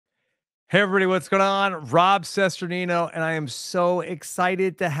Hey everybody, what's going on? Rob Cesternino, and I am so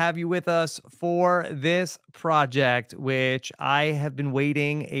excited to have you with us for this project, which I have been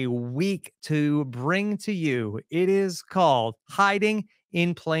waiting a week to bring to you. It is called Hiding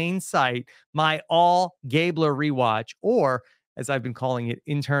in Plain Sight, my all Gabler rewatch, or as I've been calling it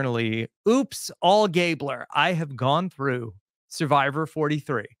internally, Oops, All Gabler. I have gone through Survivor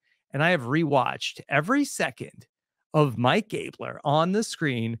 43 and I have rewatched every second of Mike Gabler on the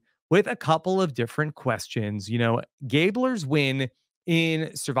screen with a couple of different questions. Gabler's win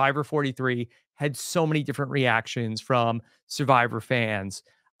in Survivor 43 had so many different reactions from Survivor fans.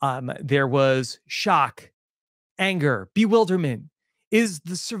 There was shock, anger, bewilderment. Is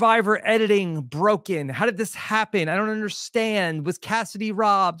the Survivor editing broken? How did this happen? I don't understand. Was Cassidy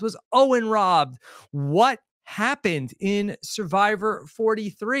robbed? Was Owen robbed? What happened in Survivor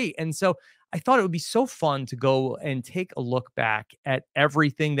 43? And so I thought it would be so fun to go and take a look back at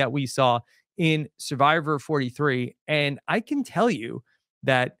everything that we saw in Survivor 43. And I can tell you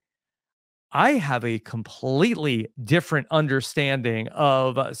that I have a completely different understanding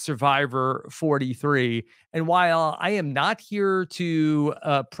of Survivor 43. And while I am not here to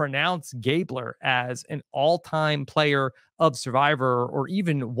pronounce Gabler as an all time player of Survivor or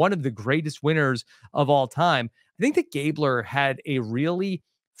even one of the greatest winners of all time, I think that Gabler had a really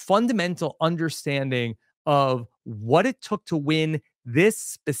fundamental understanding of what it took to win this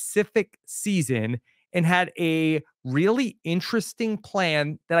specific season and had a really interesting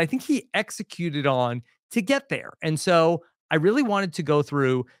plan that I think he executed on to get there. And so I really wanted to go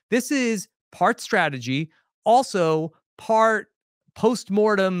through this is part strategy, also part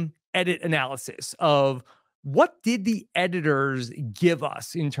post-mortem edit analysis of what did the editors give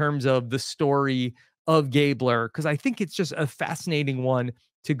us in terms of the story of Gabler, because I think it's just a fascinating one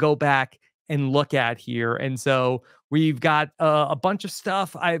to go back and look at here. And so we've got a bunch of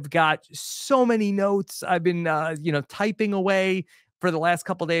stuff. I've got so many notes. I've been, typing away for the last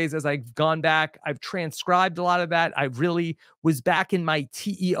couple of days as I've gone back. I've transcribed a lot of that. I really was back in my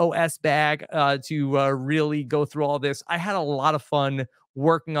TEOS bag to really go through all this. I had a lot of fun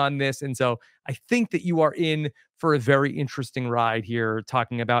working on this. And so I think that you are in for a very interesting ride here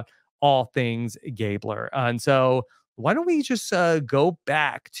talking about all things Gabler. And so why don't we just go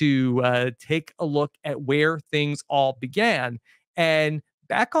back to take a look at where things all began? And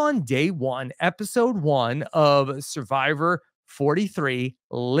back on day one, episode one of Survivor 43,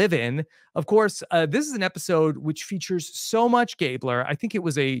 Live In. Of course, this is an episode which features so much Gabler. I think it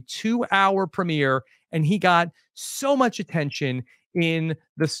was a 2-hour premiere, and he got so much attention in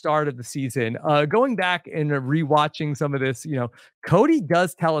the start of the season. Going back and rewatching some of this, Cody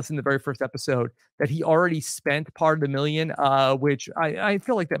does tell us in the very first episode that he already spent part of the million, which I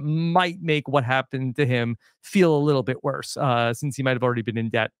feel like that might make what happened to him feel a little bit worse, since he might have already been in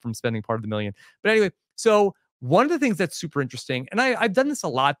debt from spending part of the million. But anyway, so one of the things that's super interesting, and I've done this a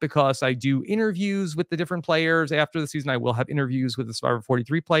lot because I do interviews with the different players after the season. I will have interviews with the Survivor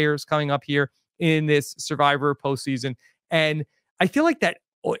 43 players coming up here in this Survivor postseason. And I feel like that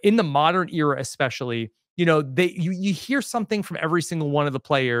in the modern era, especially, you hear something from every single one of the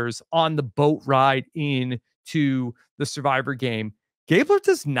players on the boat ride in to the Survivor game. Gabler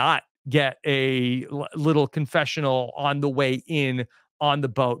does not get a little confessional on the way in on the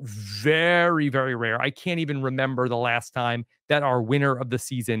boat. Very, very rare. I can't even remember the last time that our winner of the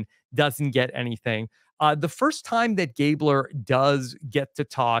season doesn't get anything. The first time that Gabler does get to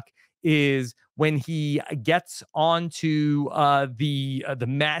talk is when he gets onto the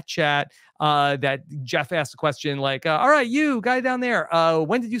mat chat that Jeff asked a question like, all right, you guy down there,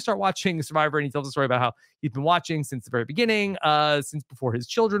 when did you start watching Survivor? And he tells a story about how he's been watching since the very beginning, since before his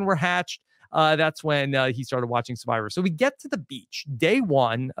children were hatched. That's when he started watching Survivor. So we get to the beach, day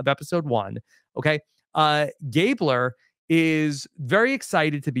one of episode one. Okay. Gabler is very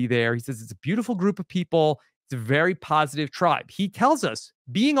excited to be there. He says it's a beautiful group of people. It's a very positive tribe. He tells us,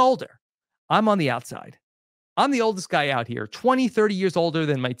 being older, I'm on the outside. I'm the oldest guy out here, 20, 30 years older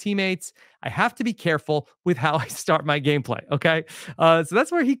than my teammates. I have to be careful with how I start my gameplay. Okay. So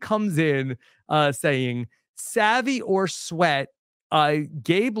that's where he comes in saying, savvy or sweat.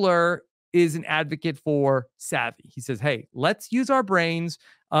 Gabler is an advocate for savvy. He says, hey, let's use our brains.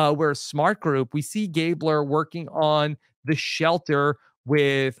 We're a smart group. We see Gabler working on the shelter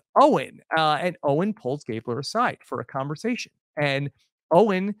with Owen, and Owen pulls Gabler aside for a conversation. And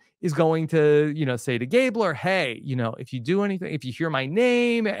Owen is going to, say to Gabler, hey, if you do anything, if you hear my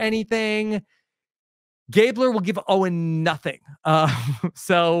name, anything, Gabler will give Owen nothing.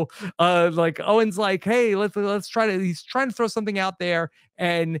 Like Owen's like, hey, let's try to, he's trying to throw something out there.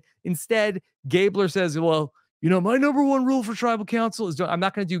 And instead, Gabler says, well, My number one rule for tribal council is I'm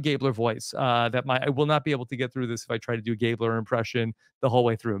not going to do Gabler voice. I will not be able to get through this if I try to do Gabler impression the whole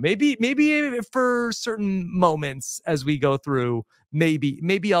way through. Maybe for certain moments as we go through,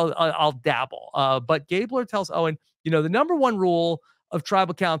 maybe I'll dabble. But Gabler tells Owen, the number one rule of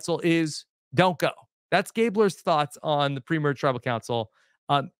tribal council is don't go. That's Gabler's thoughts on the pre-merge tribal council.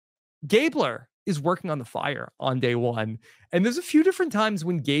 Um, Gabler is working on the fire on day one. And there's a few different times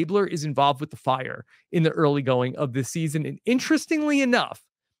when Gabler is involved with the fire in the early going of this season. And interestingly enough,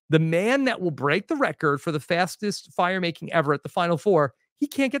 the man that will break the record for the fastest fire making ever at the Final Four, he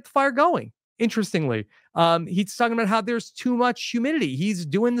can't get the fire going. Interestingly, he's talking about how there's too much humidity. He's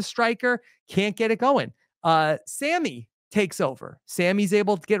doing the striker, can't get it going. Sammy takes over. Sammy's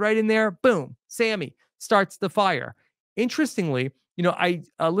able to get right in there. Boom. Sammy starts the fire. Interestingly, I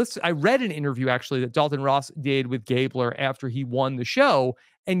read an interview actually that Dalton Ross did with Gabler after he won the show.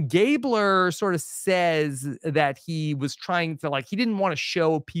 And Gabler sort of says that he was trying to, he didn't want to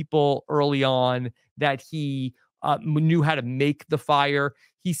show people early on that he knew how to make the fire.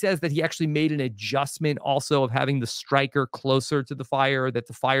 He says that he actually made an adjustment also of having the striker closer to the fire, that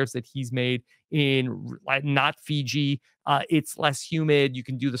the fires that he's made in not Fiji, it's less humid. You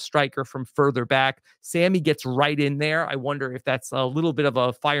can do the striker from further back. Sammy gets right in there. I wonder if that's a little bit of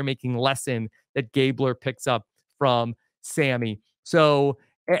a fire making lesson that Gabler picks up from Sammy. So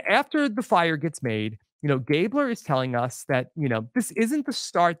after the fire gets made, Gabler is telling us that, this isn't the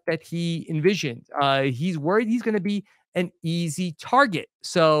start that he envisioned. He's worried he's going to be an easy target.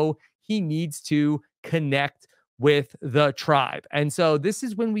 So he needs to connect with the tribe. And so this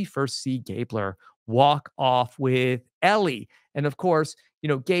is when we first see Gabler walk off with Ellie. And of course,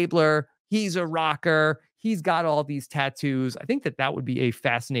 Gabler, he's a rocker. He's got all these tattoos. I think that would be a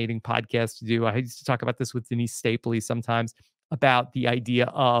fascinating podcast to do. I used to talk about this with Denise Stapley sometimes, about the idea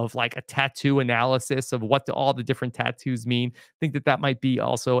of a tattoo analysis of what all the different tattoos mean. I think that might be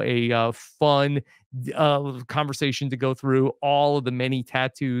also a fun conversation to go through all of the many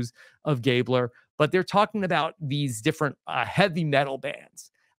tattoos of Gabler. But they're talking about these different heavy metal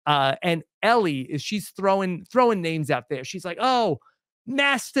bands. And Ellie she's throwing names out there. She's like, oh,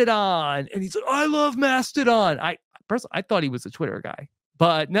 Mastodon. And he's like, I love Mastodon. Personally, I thought he was a Twitter guy,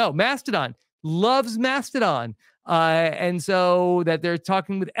 but no, Mastodon loves Mastodon. And so that they're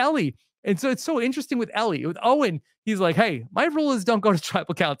talking with Ellie. And so it's so interesting with Ellie. With Owen, he's like, hey, my rule is don't go to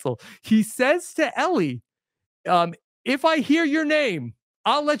tribal council. He says to Ellie, if I hear your name,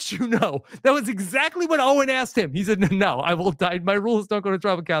 I'll let you know. That was exactly what Owen asked him. He said, no, I will die. My rules don't go to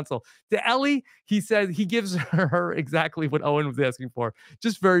tribal council. To Ellie, he said he gives her exactly what Owen was asking for.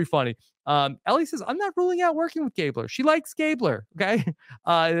 Just very funny. Ellie says, I'm not ruling out working with Gabler. She likes Gabler. Okay.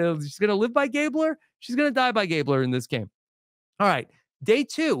 She's going to live by Gabler. She's going to die by Gabler in this game. All right. Day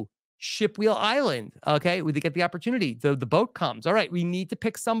 2. Shipwheel Island. Okay, we get the opportunity. The boat comes. All right, we need to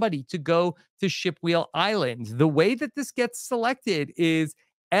pick somebody to go to Shipwheel Island. The way that this gets selected is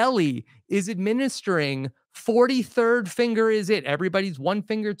Ellie is administering 43rd finger is it. Everybody's one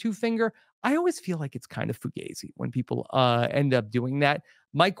finger, two finger. I always feel like it's kind of fugazi when people end up doing that.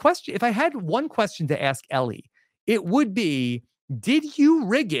 My question, if I had one question to ask Ellie, it would be, did you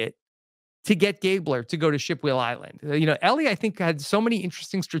rig it to get Gabler to go to Shipwheel Island? Ellie, I think, had so many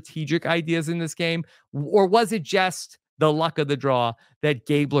interesting strategic ideas in this game. Or was it just the luck of the draw that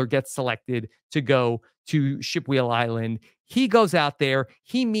Gabler gets selected to go to Shipwheel Island? He goes out there.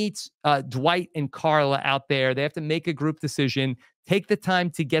 He meets Dwight and Carla out there. They have to make a group decision, take the time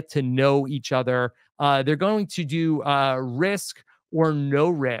to get to know each other. They're going to do risk or no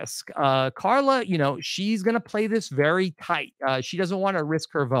risk. Carla, she's going to play this very tight. She doesn't want to risk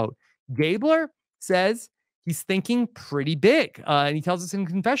her vote. Gabler says he's thinking pretty big. And he tells us in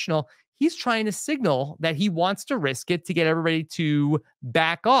confessional, he's trying to signal that he wants to risk it to get everybody to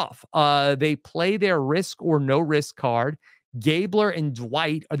back off. They play their risk or no risk card. Gabler and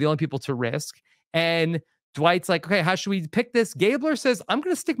Dwight are the only people to risk. And Dwight's like, okay, how should we pick this? Gabler says, I'm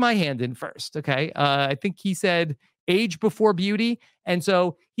going to stick my hand in first. Okay. I think he said age before beauty. And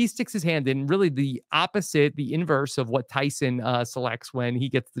so he sticks his hand in, really the opposite, the inverse of what Tyson selects when he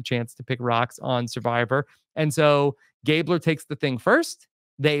gets the chance to pick rocks on Survivor. And so Gabler takes the thing first.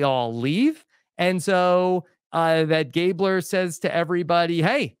 They all leave. And so that Gabler says to everybody,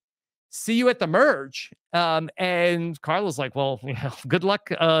 hey, see you at the merge. And Carla's like, well, good luck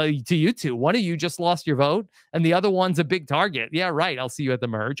to you two. One of you just lost your vote and the other one's a big target. Yeah, right. I'll see you at the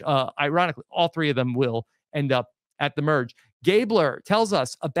merge. Ironically, all three of them will end up at the merge. Gabler tells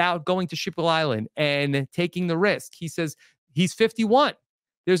us about going to Shipwheel Island and taking the risk. He says he's 51.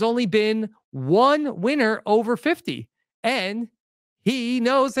 There's only been one winner over 50. And he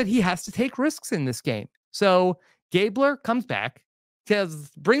knows that he has to take risks in this game. So Gabler comes back,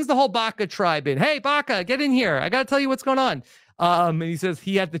 brings the whole Baka tribe in. Hey, Baka, get in here. I got to tell you what's going on. And he says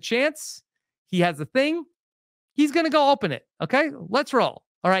he had the chance. He has the thing. He's going to go open it. Okay, let's roll.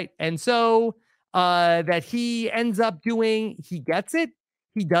 All right. And so that he ends up doing, he gets it.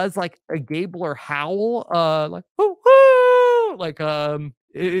 He does like a Gabler howl, like whoo, whoo, like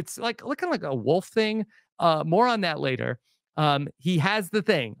it's like looking like a wolf thing. More on that later. He has the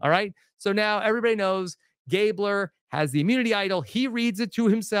thing. All right. So now everybody knows Gabler has the immunity idol. He reads it to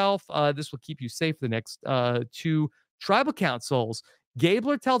himself. This will keep you safe the next two tribal councils.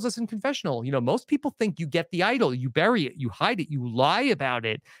 Gabler tells us in confessional, most people think you get the idol, you bury it, you hide it, you lie about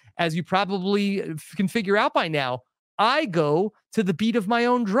it. As you probably can figure out by now, I go to the beat of my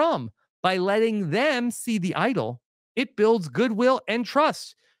own drum. By letting them see the idol, it builds goodwill and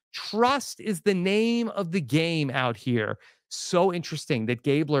trust. Trust is the name of the game out here. So interesting that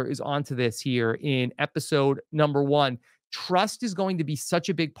Gabler is onto this here in episode number 1. Trust is going to be such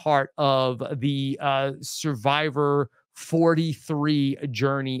a big part of the Survivor 43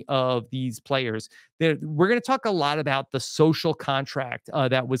 journey of these players. We're going to talk a lot about the social contract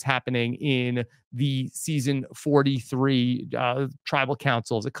that was happening in the season 43 tribal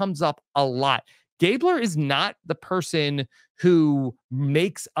councils. It comes up a lot. Gabler is not the person who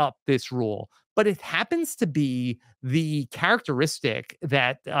makes up this rule, but it happens to be the characteristic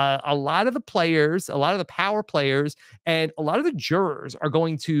that a lot of the players, a lot of the power players, and a lot of the jurors are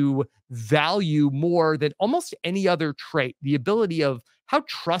going to value more than almost any other trait, the ability of how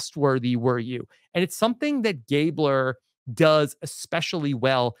trustworthy were you? And it's something that Gabler does especially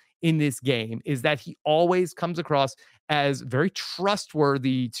well in this game, is that he always comes across as very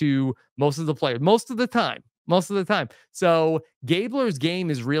trustworthy to most of the players, most of the time. So Gabler's game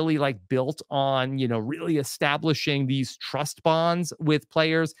is really like built on, really establishing these trust bonds with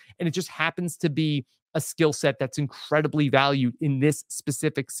players. And it just happens to be a skill set that's incredibly valued in this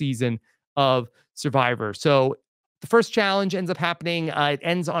specific season of Survivor. So the first challenge ends up happening. It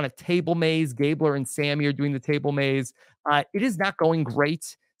ends on a table maze. Gabler and Sammy are doing the table maze. It is not going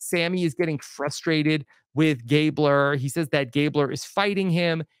great. Sammy is getting frustrated with Gabler. He says that Gabler is fighting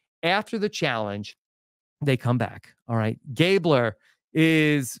him. After the challenge, they come back. All right. Gabler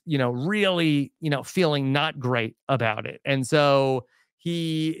is, really, feeling not great about it. And so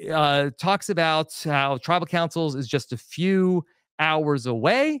he talks about how tribal councils is just a few hours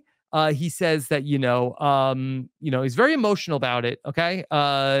away. He says that, he's very emotional about it. Okay.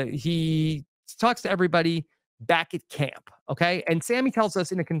 He talks to everybody back at camp. Okay. And Sammy tells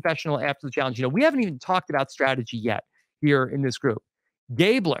us in a confessional after the challenge, we haven't even talked about strategy yet here in this group.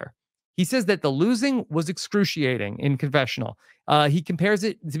 Gabler, he says that the losing was excruciating in confessional. He compares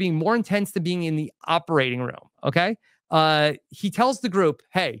it to being more intense than being in the operating room. Okay. He tells the group,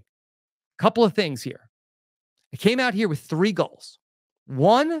 hey, a couple of things here. I came out here with 3 goals.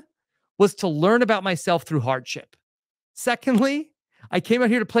 One was to learn about myself through hardship. Secondly, I came out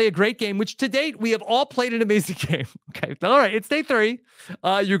here to play a great game, which to date, we have all played an amazing game. Okay. All right. It's day 3.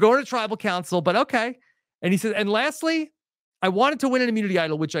 You're going to tribal council, but okay. And he says, and lastly, I wanted to win an immunity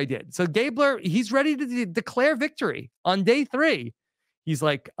idol, which I did. So Gabler, he's ready to declare victory on day 3. He's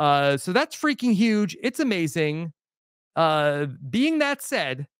like, so that's freaking huge. It's amazing. Being that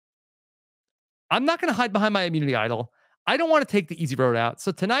said, I'm not going to hide behind my immunity idol. I don't want to take the easy road out.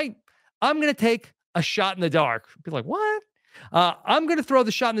 So tonight, I'm going to take a shot in the dark. Be like, what? I'm going to throw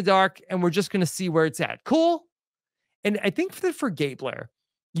the shot in the dark, and we're just going to see where it's at. Cool. And I think for Gabler,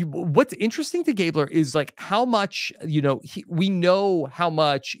 what's interesting to Gabler is like how much, we know how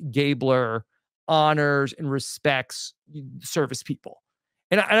much Gabler honors and respects service people.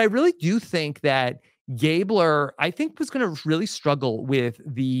 And I really do think that Gabler, I think, was going to really struggle with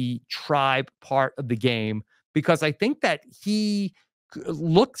the tribe part of the game, because I think that he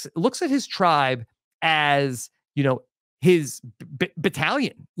looks at his tribe as, his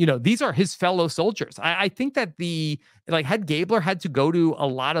battalion. These are his fellow soldiers. I think that had Gabler had to go to a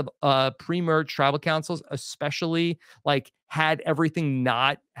lot of pre-merge tribal councils, especially had everything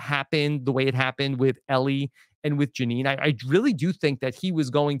not happened the way it happened with Ellie and with Janine, I really do think that he was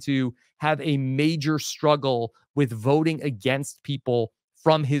going to have a major struggle with voting against people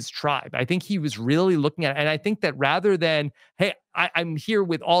from his tribe. I think he was really looking at it. And I think that rather than, hey, I'm here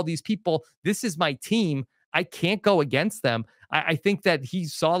with all these people, this is my team, I can't go against them. I think that he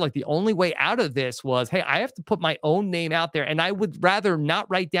saw the only way out of this was, hey, I have to put my own name out there. And I would rather not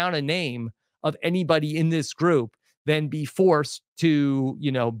write down a name of anybody in this group than be forced to,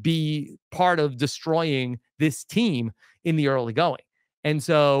 be part of destroying this team in the early going. And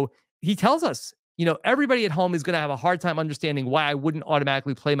so he tells us, everybody at home is going to have a hard time understanding why I wouldn't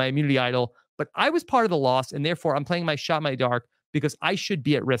automatically play my immunity idol, but I was part of the loss, and therefore I'm playing my shot in my dark because I should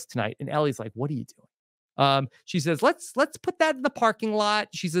be at risk tonight. And Ellie's like, what are you doing? She says, let's put that in the parking lot.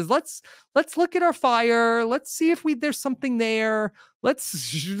 She says, let's look at our fire. Let's see if there's something there. Let's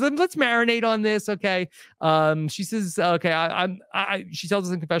marinate on this. Okay. She says, okay, she tells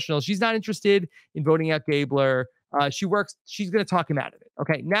us in confessional, she's not interested in voting out Gabler. She's going to talk him out of it.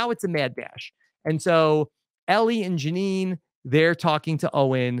 Okay. Now it's a mad dash. And so Ellie and Janine, they're talking to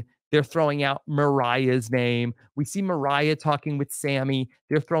Owen. They're throwing out Mariah's name. We see Mariah talking with Sammy.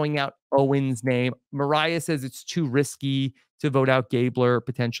 They're throwing out Owen's name. Mariah says it's too risky to vote out Gabler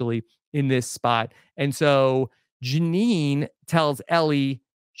potentially in this spot. And so Janine tells Ellie,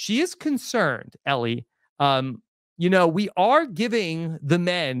 she is concerned, Ellie. We are giving the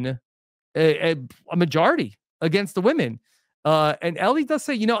men a majority against the women. And Ellie does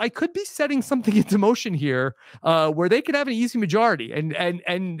say, I could be setting something into motion here where they could have an easy majority. And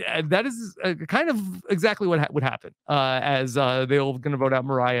that is kind of exactly what would happen as they're going to vote out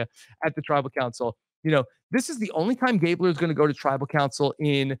Mariah at the tribal council. This is the only time Gabler is going to go to tribal council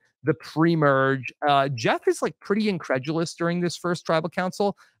in the pre-merge. Jeff is like pretty incredulous during this first tribal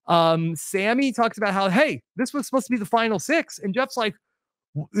council. Sammy talks about how, hey, this was supposed to be the final six. And Jeff's like,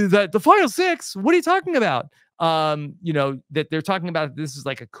 the final six, what are you talking about? That they're talking about this is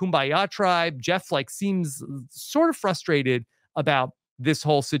like a kumbaya tribe. Jeff like seems sort of frustrated about this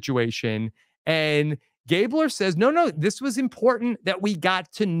whole situation. And Gabler says, no, this was important that we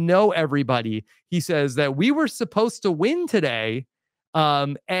got to know everybody. He says that we were supposed to win today.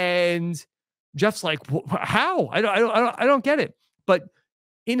 And Jeff's like, how? I don't get it. But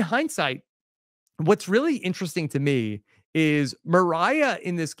in hindsight, what's really interesting to me is Mariah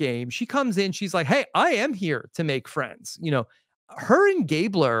in this game. She comes in, she's like, hey, I am here to make friends. Her and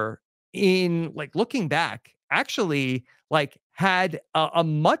Gabler, in like looking back, actually like had a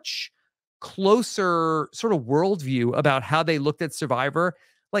much closer sort of worldview about how they looked at Survivor.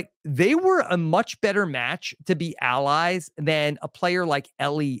 Like they were a much better match to be allies than a player like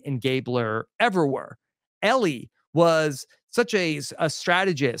Ellie and Gabler ever were. Ellie was such a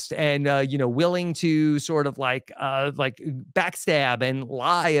strategist and willing to sort of like backstab and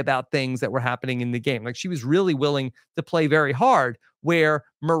lie about things that were happening in the game. Like she was really willing to play very hard, where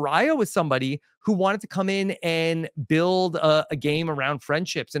Mariah was somebody who wanted to come in and build a game around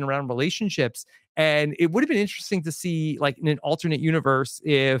friendships and around relationships. And it would have been interesting to see, like in an alternate universe,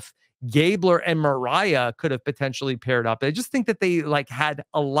 if Gabler and Mariah could have potentially paired up. I just think that they like had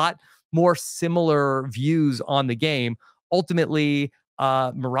a lot more similar views on the game. Ultimately,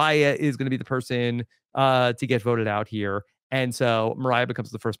 Mariah is going to be the person to get voted out here. And so Mariah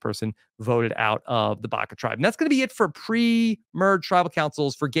becomes the first person voted out of the Baka tribe. And that's going to be it for pre-merge tribal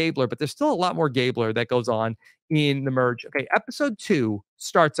councils for Gabler, but there's still a lot more Gabler that goes on in the merge. Okay, episode 2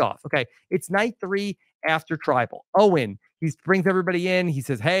 starts off. Okay, it's night 3 after tribal. Owen, he brings everybody in. He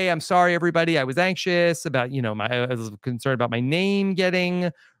says, hey, I'm sorry, everybody. I was anxious about, I was concerned about my name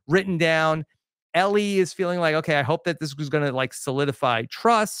getting written down. Ellie is feeling like, okay, I hope that this was going to like solidify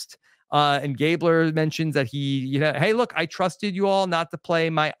trust. And Gabler mentions that he, hey, look, I trusted you all not to play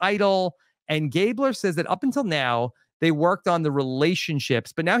my idol. And Gabler says that up until now, they worked on the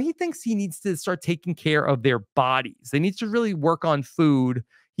relationships, but now he thinks he needs to start taking care of their bodies. They need to really work on food.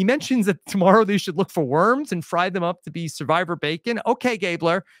 He mentions that tomorrow they should look for worms and fry them up to be Survivor bacon. Okay,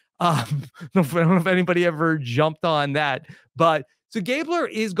 Gabler. I don't know if anybody ever jumped on that, but so Gabler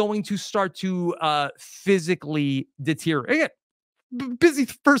is going to start to physically deteriorate. Again, busy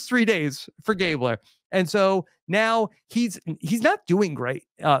first 3 days for Gabler. And so now he's not doing great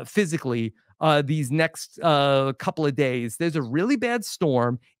physically these next couple of days. There's a really bad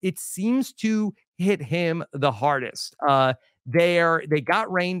storm. It seems to hit him the hardest. They got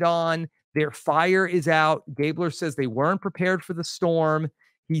rained on. Their fire is out. Gabler says they weren't prepared for the storm.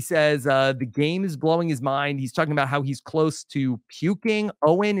 He says the game is blowing his mind. He's talking about how he's close to puking.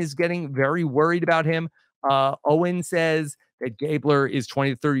 Owen is getting very worried about him. Owen says that Gabler is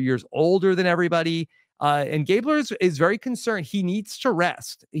 20 to 30 years older than everybody. And Gabler is very concerned. He needs to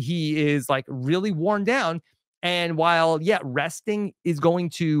rest. He is like really worn down. And while, resting is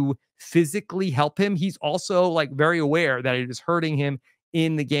going to physically help him, he's also like very aware that it is hurting him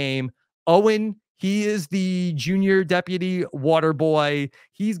in the game. Owen, he is the junior deputy water boy.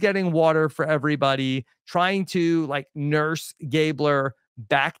 He's getting water for everybody, trying to like nurse Gabler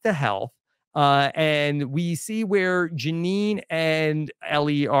back to health. And we see where Janine and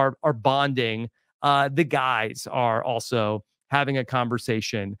Ellie are bonding. The guys are also having a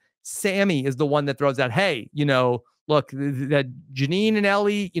conversation. Sammy is the one that throws out, hey, look, that Janine and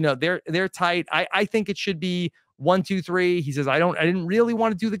Ellie, they're tight. I think it should be 1, 2, 3. He says, I didn't really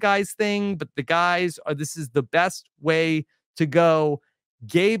want to do the guys thing, but the guys are, this is the best way to go.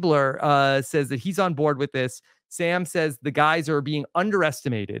 Gabler says that he's on board with this. Sam says the guys are being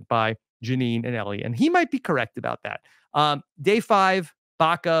underestimated by Janine and Ellie, and he might be correct about that. Day 5,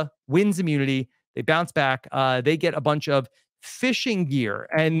 Baca wins immunity. They bounce back. They get a bunch of fishing gear,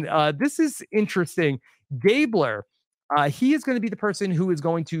 and this is interesting. Gabler, he is going to be the person who is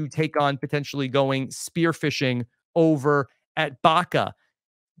going to take on potentially going spearfishing over at Baca.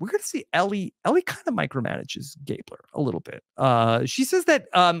 We're going to see Ellie. Ellie kind of micromanages Gabler a little bit. She says that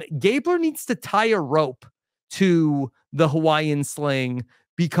Gabler needs to tie a rope to the Hawaiian sling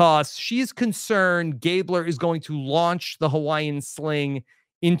because she is concerned Gabler is going to launch the Hawaiian sling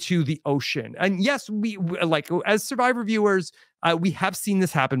into the ocean. And yes, we like as Survivor viewers, we have seen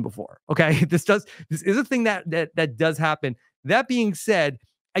this happen before. Okay, this is a thing that does happen. That being said,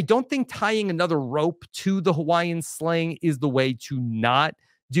 I don't think tying another rope to the Hawaiian sling is the way to not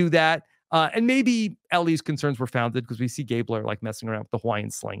do that. And maybe Ellie's concerns were founded because we see Gabler like messing around with the Hawaiian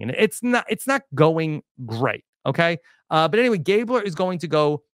sling, and it's not going great. Okay. But anyway, Gabler is going to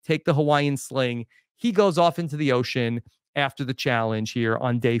go take the Hawaiian sling. He goes off into the ocean after the challenge here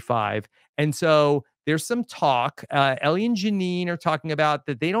on day 5. And so there's some talk. Ellie and Janine are talking about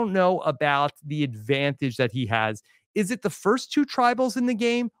that they don't know about the advantage that he has. Is it the first 2 tribals in the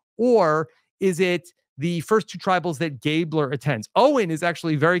game, or is it the first 2 tribals that Gabler attends? Owen is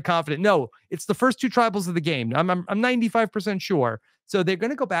actually very confident. No, it's the first 2 tribals of the game. I'm 95% sure. So they're going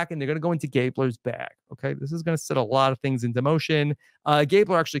to go back and they're going to go into Gabler's bag. Okay, this is going to set a lot of things into motion.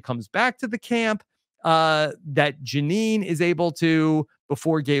 Gabler actually comes back to the camp that Janine is able to,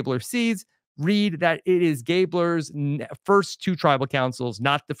 before Gabler sees, read that it is Gabler's first 2 tribal councils,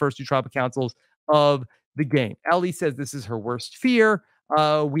 not the first 2 tribal councils of the game. Ellie says this is her worst fear.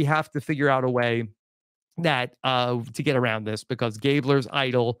 We have to figure out a way that to get around this because Gabler's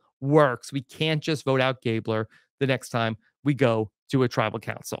idol works. We can't just vote out Gabler the next time we go to a tribal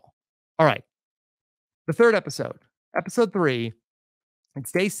council. All right. The 3rd episode, episode 3,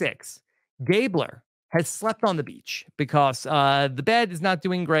 it's day 6. Gabler has slept on the beach because the bed is not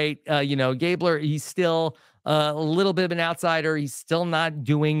doing great. Gabler, he's still a little bit of an outsider. He's still not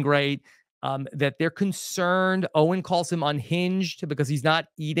doing great. That they're concerned. Owen calls him unhinged because he's not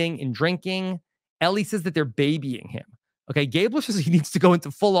eating and drinking. Ellie says that they're babying him. Okay, Gabler says he needs to go into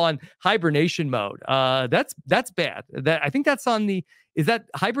full-on hibernation mode. That's bad. I think that's on the, is that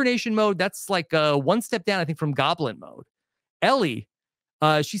hibernation mode? That's like one step down, I think, from goblin mode. Ellie,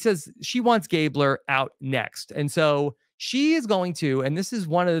 she says she wants Gabler out next. And so she is going to, and this is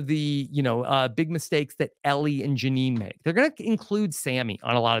one of the, big mistakes that Ellie and Janine make. They're going to include Sammy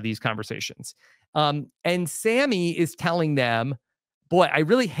on a lot of these conversations. And Sammy is telling them, boy, I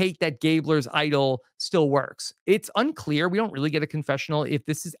really hate that Gabler's idol still works. It's unclear. We don't really get a confessional if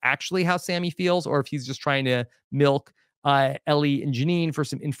this is actually how Sammy feels or if he's just trying to milk Ellie and Janine for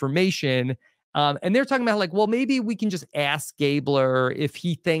some information. And they're talking about like, well, maybe we can just ask Gabler if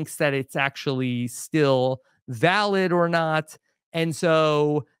he thinks that it's actually still valid or not. And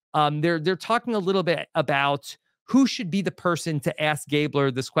so they're talking a little bit about who should be the person to ask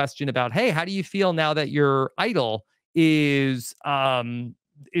Gabler this question about, hey, how do you feel now that your idol is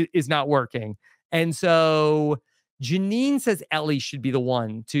not working? And so Janine says Ellie should be the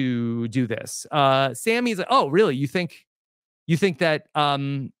one to do this. Sammy's like, oh, really? You think that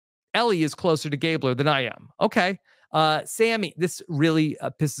Ellie is closer to Gabler than I am? Okay. Sammy, this really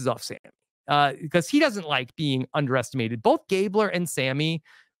pisses off Sammy because he doesn't like being underestimated. Both Gabler and Sammy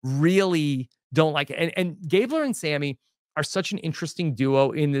really don't like it. And Gabler and Sammy are such an interesting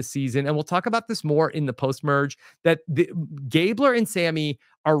duo in this season. And we'll talk about this more in the post-merge, that Gabler and Sammy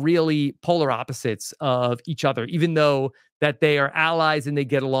are really polar opposites of each other, even though that they are allies and they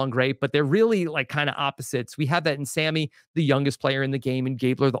get along great, but they're really like kind of opposites. We have that in Sammy, the youngest player in the game, and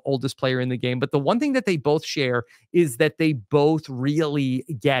Gabler, the oldest player in the game. But the one thing that they both share is that they both really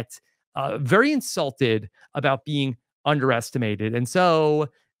get very insulted about being underestimated. And so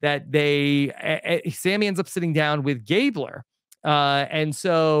that Sammy ends up sitting down with Gabler. And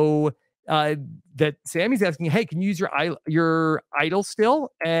so that Sammy's asking, hey, can you use your idol still?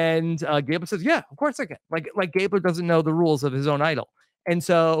 And Gabler says, yeah, of course I can. Like Gabler doesn't know the rules of his own idol. And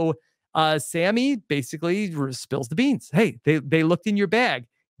so Sammy basically spills the beans. Hey, they looked in your bag.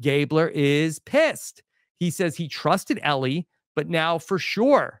 Gabler is pissed. He says he trusted Ellie, but now for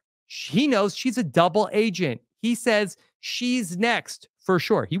sure, he knows she's a double agent. He says she's next for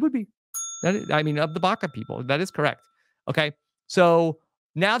sure. He would be. Of the Baca people, that is correct. Okay. So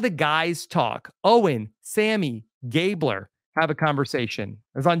now the guys talk. Owen, Sammy, Gabler have a conversation.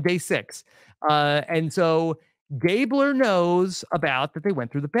 It's on day 6. And so Gabler knows about that they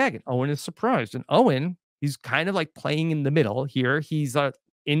went through the bag, and Owen is surprised. And Owen, he's kind of like playing in the middle here. He's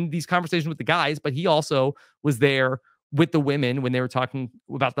in these conversations with the guys, but he also was there with the women when they were talking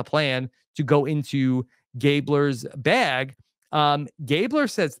about the plan to go into Gabler's bag. Gabler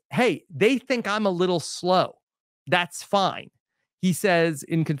says, "Hey, they think I'm a little slow. That's fine." He says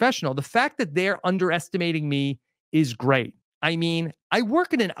in confessional, "The fact that they're underestimating me is great. I mean, I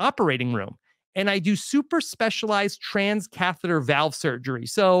work in an operating room and I do super specialized transcatheter valve surgery.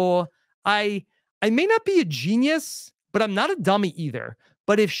 So I I may not be a genius, but I'm not a dummy either.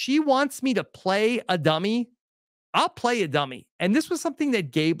 But if she wants me to play a dummy, I'll play a dummy." And this was something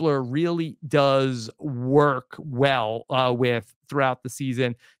that Gabler really does work well with throughout the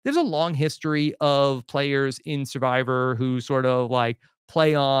season. There's a long history of players in Survivor who sort of like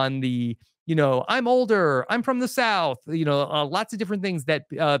play on the, I'm older, I'm from the South, lots of different things that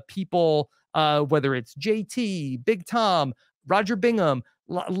people, whether it's JT, Big Tom, Roger Bingham,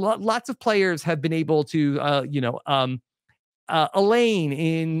 lots of players have been able to, Elaine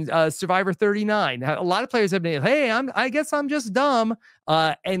in Survivor 39. A lot of players have been, "Hey, I guess I'm just dumb,"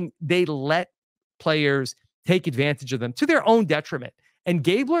 and they let players take advantage of them to their own detriment. And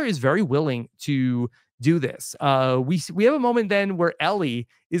Gabler is very willing to do this. We have a moment then where Ellie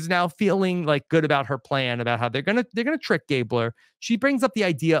is now feeling like good about her plan, about how they're gonna trick Gabler. She brings up the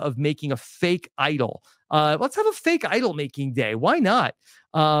idea of making a fake idol. Let's have a fake idol making day. Why not?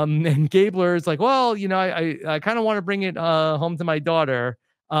 And Gabler is like, "Well, I kind of want to bring it home to my daughter."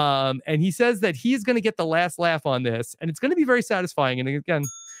 And he says that he's going to get the last laugh on this, and it's going to be very satisfying. And again,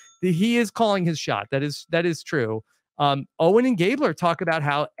 he is calling his shot. That is true. Owen and Gabler talk about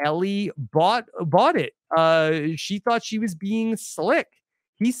how Ellie bought it. She thought she was being slick.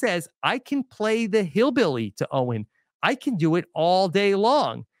 He says, "I can play the hillbilly" to Owen. "I can do it all day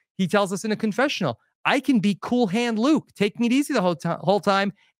long." He tells us in a confessional, "I can be cool hand Luke, taking it easy the whole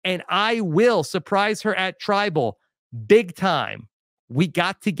time, and I will surprise her at tribal big time. We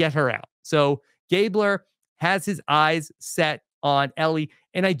got to get her out." So Gabler has his eyes set on Ellie.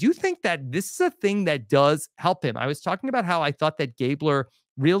 And I do think that this is a thing that does help him. I was talking about how I thought that Gabler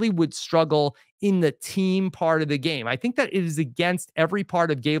really would struggle in the team part of the game. I think that it is against every part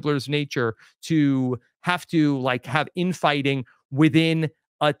of Gabler's nature to have to like have infighting within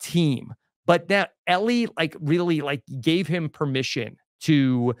a team. But now Ellie like really like gave him permission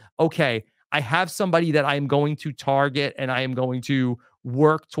to, okay, I have somebody that I am going to target and I am going to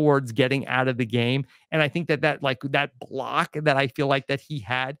work towards getting out of the game. And I think that like that block that I feel like that he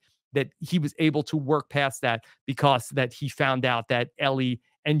had, that he was able to work past that because that he found out that Ellie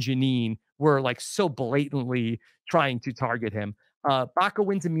and Janine were like so blatantly trying to target him. Baca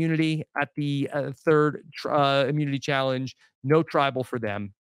wins immunity at the third immunity challenge. No tribal for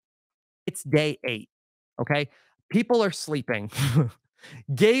them. It's day 8. Okay. People are sleeping.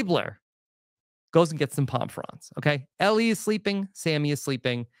 Gabler goes and gets some palm fronds. Okay. Ellie is sleeping. Sammy is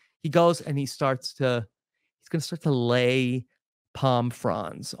sleeping. He goes and he's going to start to lay palm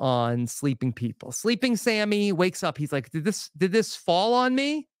fronds on sleeping people. Sleeping Sammy wakes up. He's like, did this fall on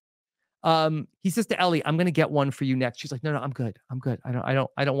me? He says to Ellie, "I'm going to get one for you next." She's like, "No, I'm good. I'm good. I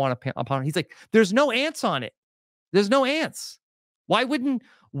don't want a palm." He's like, "There's no ants on it. There's no ants. Why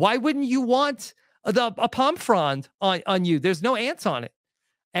wouldn't you want a palm frond on you? There's no ants on it."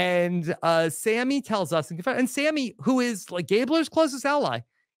 And Sammy tells us, and Sammy, who is like Gabler's closest ally,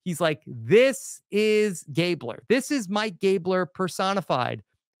 he's like, "This is Gabler. This is Mike Gabler personified.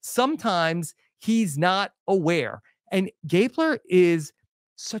 Sometimes he's not aware." And Gabler is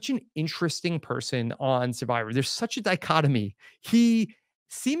such an interesting person on Survivor. There's such a dichotomy. He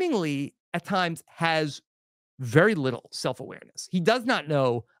seemingly at times has very little self-awareness. He does not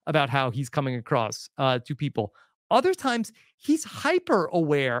know about how he's coming across to people. Other times, he's hyper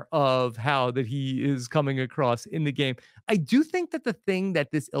aware of how that he is coming across in the game. I do think that the thing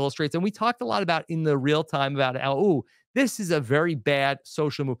that this illustrates, and we talked a lot about in the real time about how, oh, this is a very bad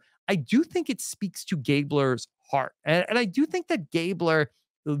social move. I do think it speaks to Gabler's heart. And I do think that Gabler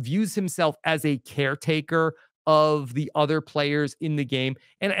views himself as a caretaker of the other players in the game.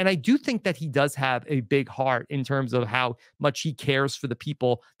 And I do think that he does have a big heart in terms of how much he cares for the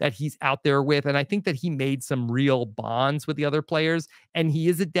people that he's out there with. And I think that he made some real bonds with the other players. And he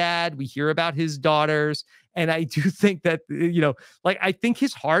is a dad. We hear about his daughters. And I do think that, like I think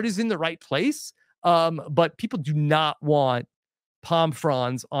his heart is in the right place. But people do not want palm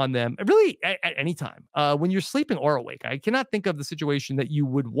fronds on them really at any time when you're sleeping or awake. I cannot think of the situation that you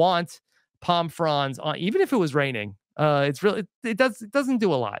would want palm fronds on, even if it was raining. It's really it doesn't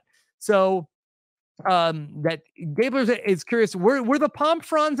do a lot. So that Gabler is curious. Were the palm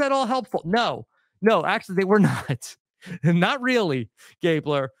fronds at all helpful? No. No, actually, they were not. Not really,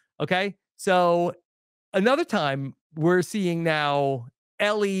 Gabler. Okay. So another time we're seeing now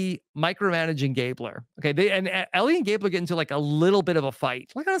Ellie micromanaging Gabler. Okay. Ellie and Gabler get into like a little bit of a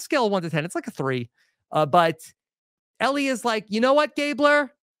fight, like on a scale of 1 to 10. It's like a 3. But Ellie is like, you know what,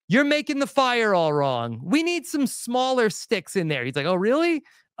 Gabler? You're making the fire all wrong. We need some smaller sticks in there. He's like, oh, really?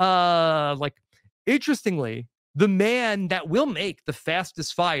 Like, interestingly, the man that will make the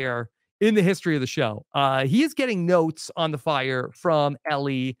fastest fire in the history of the show, he is getting notes on the fire from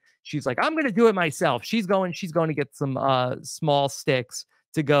Ellie. She's like, I'm gonna do it myself. She's going to get some small sticks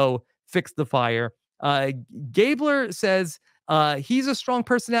to go fix the fire. Gabler says he's a strong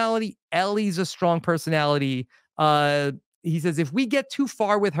personality. Ellie's a strong personality. uh, he says, if we get too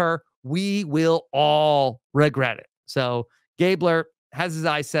far with her, we will all regret it. So Gabler has his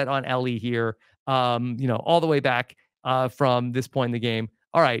eyes set on Ellie here, all the way back from this point in the game.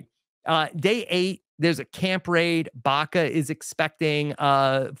 All right. Day 8, there's a camp raid. Baka is expecting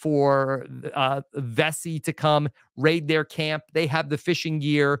for Vessi to come raid their camp. They have the fishing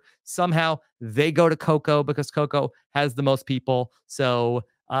gear. Somehow they go to Coco because Coco has the most people. So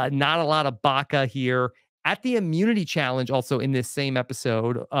not a lot of Baka here. At the immunity challenge, also in this same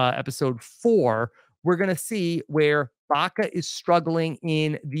episode, episode 4, we're going to see where Baka is struggling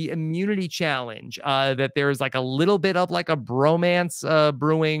in the immunity challenge. That there's like a little bit of like a bromance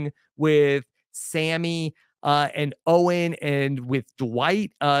brewing with Sammy and Owen, and with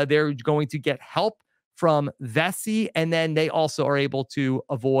Dwight. They're going to get help from Vessi, and then they also are able to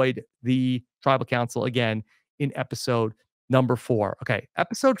avoid the tribal council again in episode number 4. Okay,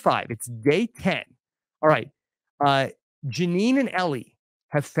 episode 5. It's day 10. All right. Uh, Janine and Ellie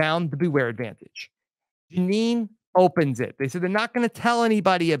have found the Beware advantage. Janine opens it. They said they're not going to tell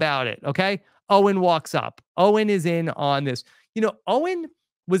anybody about it. Okay. Owen walks up. Owen is in on this. Owen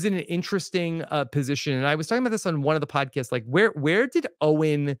was in an interesting position. And I was talking about this on one of the podcasts. Like, where did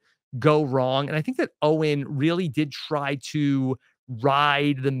Owen go wrong? And I think that Owen really did try to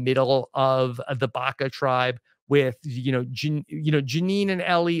ride the middle of the Baka tribe with, Janine and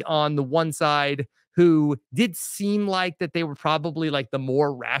Ellie on the one side, who did seem like that they were probably like the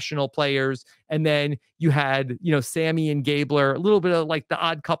more rational players. And then you had, Sammy and Gabler, a little bit of like the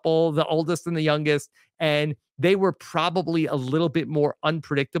odd couple, the oldest and the youngest, and they were probably a little bit more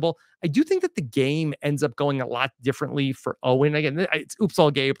unpredictable. I do think that the game ends up going a lot differently for Owen. Again, it's oops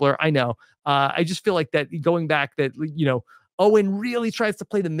all Gabler. I know. I just feel like that going back that, Owen really tries to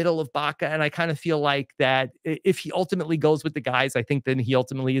play the middle of Baka, and I kind of feel like that if he ultimately goes with the guys, I think then he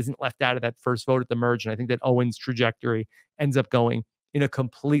ultimately isn't left out of that first vote at the merge, and I think that Owen's trajectory ends up going in a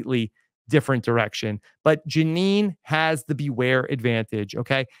completely different direction. But Janine has the Beware advantage,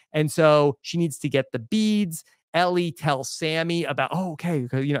 okay? And so she needs to get the beads. Ellie tells Sammy about, okay,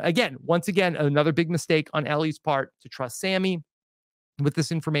 again, once again, another big mistake on Ellie's part to trust Sammy with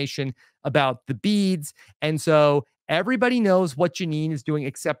this information about the beads. And so everybody knows what Janine is doing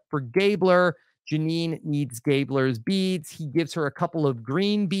except for Gabler. Janine needs Gabler's beads. He gives her a couple of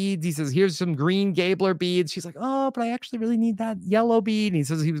green beads. He says, here's some green Gabler beads. She's like, oh, but I actually really need that yellow bead. And he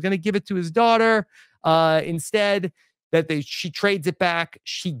says he was going to give it to his daughter. Instead, she trades it back.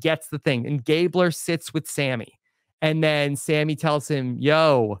 She gets the thing. And Gabler sits with Sammy. And then Sammy tells him,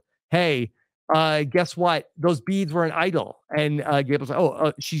 yo, hey, guess what? Those beads were an idol. And Gabler's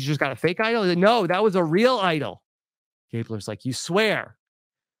like, she's just got a fake idol? Like, no, that was a real idol. Gabler's like, you swear?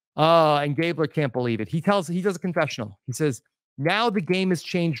 And Gabler can't believe it. He does a confessional. He says, now the game has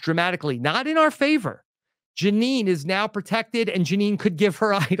changed dramatically, not in our favor. Janine is now protected, and Janine could give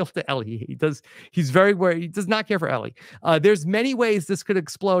her idol to Ellie. He's very worried. He does not care for Ellie. There's many ways this could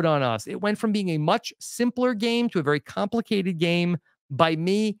explode on us. It went from being a much simpler game to a very complicated game by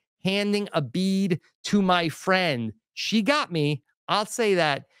me handing a bead to my friend. She got me. I'll say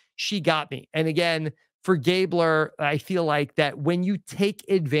that. She got me. And again, for Gabler, I feel like that when you take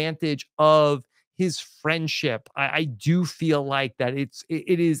advantage of his friendship, I do feel like that it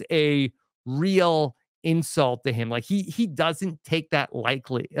is a real insult to him. Like he doesn't take that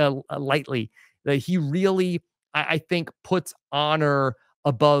lightly. That he really, I think, puts honor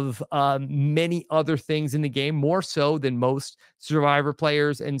above many other things in the game, more so than most Survivor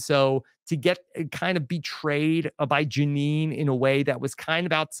players. And so to get kind of betrayed by Janine in a way that was kind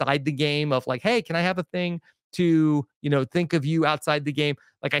of outside the game of like, hey, can I have a thing to, think of you outside the game?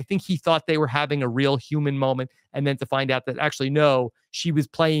 Like, I think he thought they were having a real human moment. And then to find out that actually, no, she was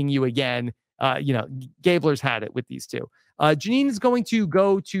playing you again. Gabler's had it with these two. Janine is going to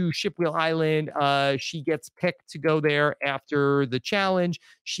go to Shipwheel Island. She gets picked to go there after the challenge.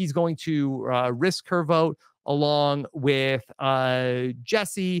 She's going to risk her vote along with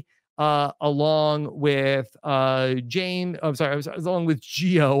Jesse. along with Jane. Along with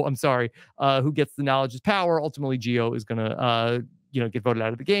Geo. I'm sorry, who gets the knowledge is power. Ultimately, Geo is gonna get voted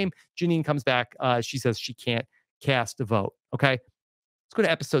out of the game. Janine comes back. She says she can't cast a vote. Okay, let's go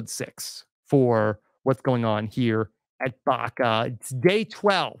to episode 6 for what's going on here at Baca. It's day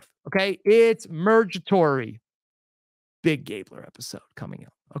 12. Okay, it's Mergatory. Big Gabler episode coming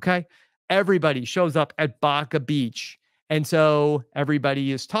up. Okay. Everybody shows up at Baca Beach. And so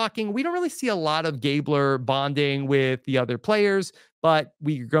everybody is talking. We don't really see a lot of Gabler bonding with the other players, but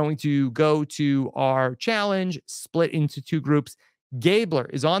we're going to go to our challenge, split into 2 groups. Gabler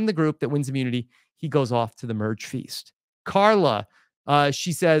is on the group that wins immunity. He goes off to the merge feast. Carla,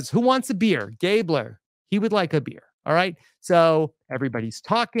 she says, who wants a beer? Gabler, he would like a beer. All right. So everybody's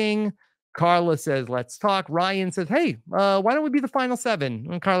talking. Carla says, let's talk. Ryan says, hey, why don't we be the final 7?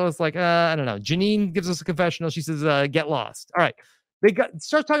 And Carla's like, I don't know. Janine gives us a confessional. She says, get lost. All right. They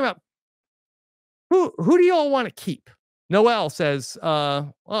start talking about who do you all want to keep? Noelle says,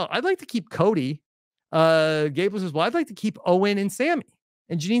 well, I'd like to keep Cody. Gabler says, well, I'd like to keep Owen and Sammy.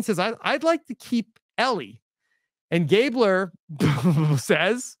 And Janine says, I'd like to keep Ellie. And Gabler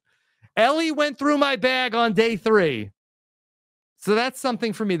says, Ellie went through my bag on day 3. So that's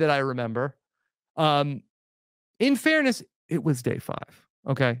something for me that I remember. In fairness, it was day 5.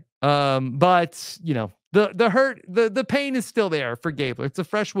 Okay. But the hurt, the pain is still there for Gabler. It's a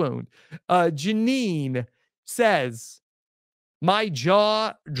fresh wound. Janine says, my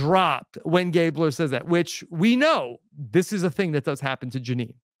jaw dropped when Gabler says that, which we know this is a thing that does happen to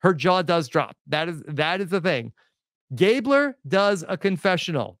Janine. Her jaw does drop. That is the thing. Gabler does a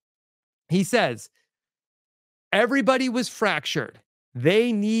confessional. He says, everybody was fractured.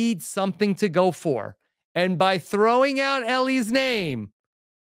 They need something to go for. And by throwing out Ellie's name,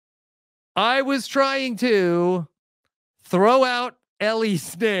 I was trying to throw out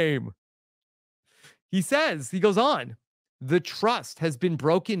Ellie's name. He goes on, the trust has been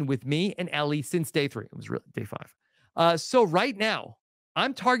broken with me and Ellie since day 3. It was really day 5. So right now,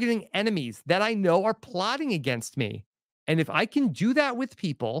 I'm targeting enemies that I know are plotting against me. And if I can do that with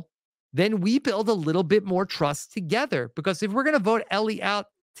people, then we build a little bit more trust together. Because if we're going to vote Ellie out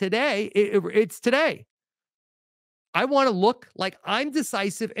today, it's today. I want to look like I'm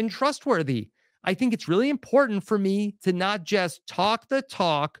decisive and trustworthy. I think it's really important for me to not just talk the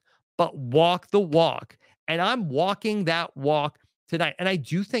talk, but walk the walk. And I'm walking that walk tonight. And I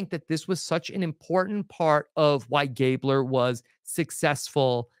do think that this was such an important part of why Gabler was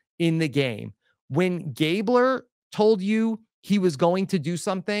successful in the game. When Gabler told you he was going to do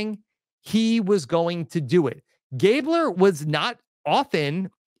something, he was going to do it. Gabler was not often,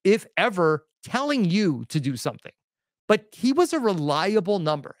 if ever, telling you to do something, but he was a reliable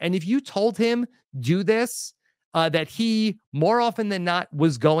number. And if you told him, do this, that he more often than not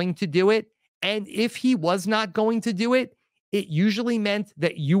was going to do it. And if he was not going to do it, it usually meant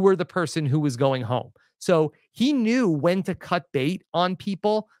that you were the person who was going home. So he knew when to cut bait on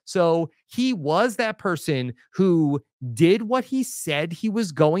people. So he was that person who did what he said he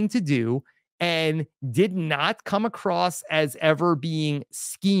was going to do and did not come across as ever being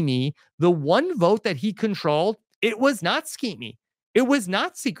schemy. The one vote that he controlled, it was not schemy. It was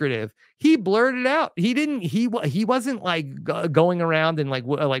not secretive. He blurted out. He wasn't like going around and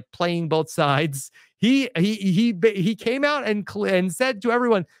like playing both sides. He came out and said to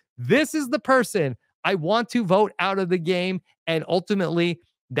everyone, this is the person I want to vote out of the game. And ultimately,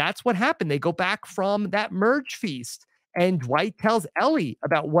 that's what happened. They go back from that merge feast. And Dwight tells Ellie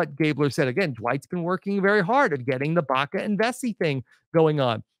about what Gabler said. Again, Dwight's been working very hard at getting the Baca and Vessi thing going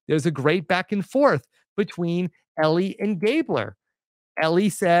on. There's a great back and forth between Ellie and Gabler. Ellie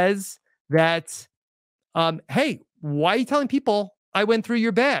says that, hey, why are you telling people I went through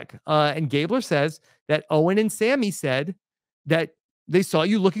your bag? And Gabler says that Owen and Sammy said that they saw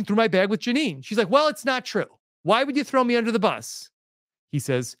you looking through my bag with Janine. She's like, well, it's not true. Why would you throw me under the bus? He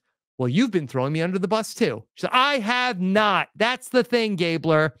says, well, you've been throwing me under the bus too. She said, I have not. That's the thing,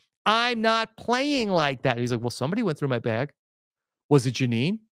 Gabler. I'm not playing like that. He's like, well, somebody went through my bag. Was it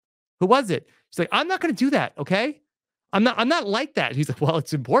Janine? Who was it? She's like, I'm not going to do that. Okay. I'm not like that. He's like, well,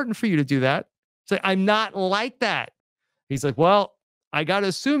 it's important for you to do that. She's like, I'm not like that. He's like, well, I got to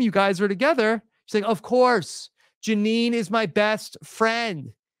assume you guys are together. She's like, of course. Janine is my best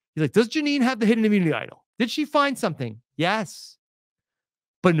friend. He's like, does Janine have the hidden immunity idol? Did she find something? Yes.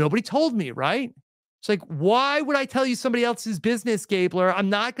 But nobody told me, right? It's like, why would I tell you somebody else's business, Gabler? I'm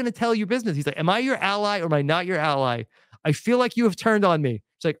not going to tell your business. He's like, am I your ally or am I not your ally? I feel like you have turned on me.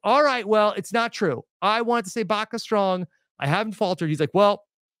 It's like, all right, well, it's not true. I wanted to say Baca strong. I haven't faltered. He's like, well,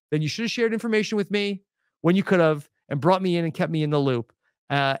 then you should have shared information with me when you could have and brought me in and kept me in the loop.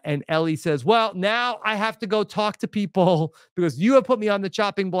 And Ellie says, well, now I have to go talk to people because you have put me on the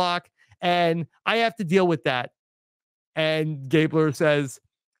chopping block and I have to deal with that. And Gabler says,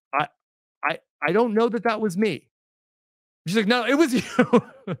 I, I don't know that was me. She's like, no, it was you.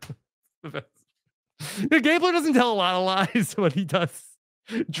 Gabler doesn't tell a lot of lies when he does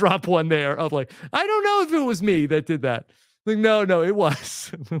drop one there of like, I don't know if it was me that did that. Like, no, it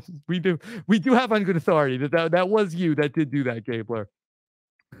was. we do have on good authority that was you that did do that, Gabler.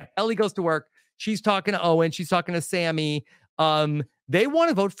 Ellie goes to work. She's talking to Owen. She's talking to Sammy. They want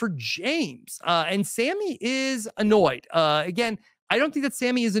to vote for James. And Sammy is annoyed. Again, I don't think that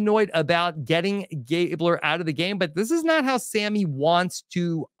Sammy is annoyed about getting Gabler out of the game, but this is not how Sammy wants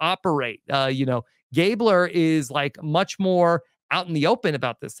to operate. Gabler is like much more out in the open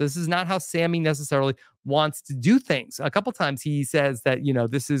about this. This is not how Sammy necessarily wants to do things. A couple times he says that,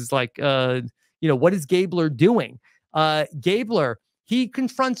 this is like, what is Gabler doing? Gabler, he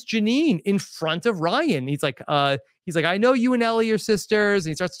confronts Janine in front of Ryan. He's like, I know you and Ellie are sisters.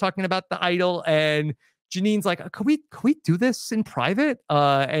 And he starts talking about the idol. And Janine's like, can we do this in private?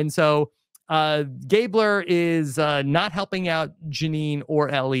 And so Gabler is not helping out Janine or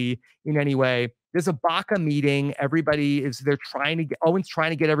Ellie in any way. There's a Baca meeting. Owen's trying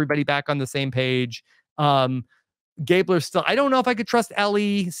to get everybody back on the same page. Gabler still, I don't know if I could trust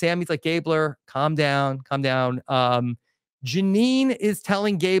Ellie. Sammy's like, Gabler, calm down. Janine is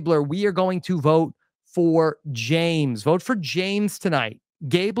telling Gabler, we are going to vote for James. Vote for James tonight.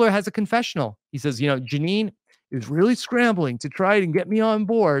 Gabler has a confessional. He says, Janine is really scrambling to try and get me on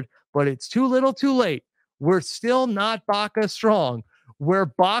board, but it's too little too late. We're still not Baca strong. We're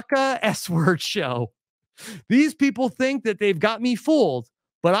Baca S-word show. These people think that they've got me fooled,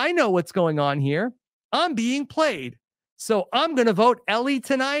 but I know what's going on here. I'm being played. So I'm going to vote Ellie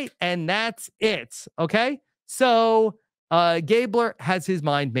tonight, and that's it. Okay? So Gabler has his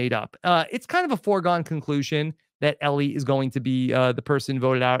mind made up. It's kind of a foregone conclusion that Ellie is going to be the person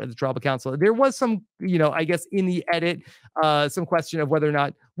voted out at the tribal council. There was some, I guess in the edit, some question of whether or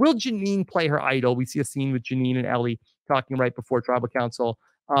not will Janine play her idol. We see a scene with Janine and Ellie talking right before tribal council.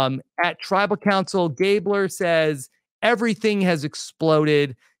 At tribal council, Gabler says everything has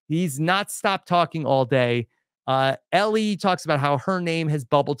exploded. He's not stopped talking all day. Ellie talks about how her name has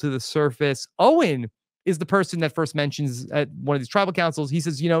bubbled to the surface. Owen is the person that first mentions at one of these tribal councils. He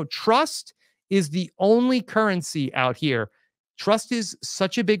says, trust is the only currency out here. Trust is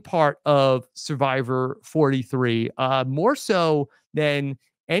such a big part of Survivor 43, more so than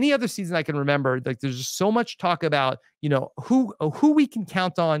any other season I can remember. Like, there's just so much talk about, who we can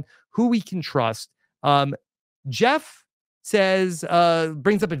count on, who we can trust. Jeff says,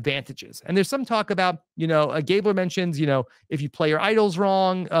 brings up advantages. And there's some talk about, Gabler mentions, if you play your idols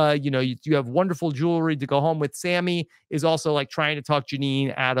wrong, you have wonderful jewelry to go home with. Sammy is also like trying to talk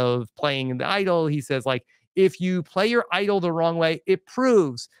Janine out of playing the idol. He says, like, if you play your idol the wrong way, it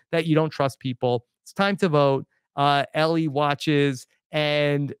proves that you don't trust people. It's time to vote. Ellie watches,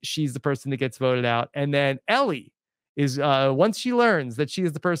 and she's the person that gets voted out. And then Ellie is, once she learns that she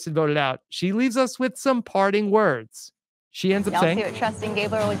is the person voted out, she leaves us with some parting words. She ends up saying, see what trusting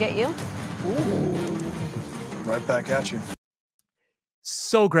Gabler will get you. Ooh. Right back at you.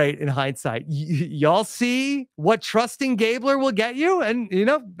 So great in hindsight. Y'all see what trusting Gabler will get you? And,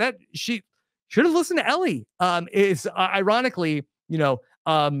 that she should have listened to Ellie. Is ironically,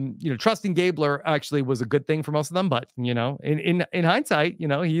 trusting Gabler actually was a good thing for most of them. But, in hindsight,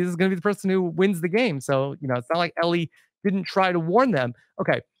 he is going to be the person who wins the game. So, it's not like Ellie didn't try to warn them.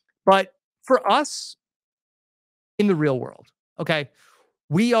 Okay. But for us, in the real world, okay,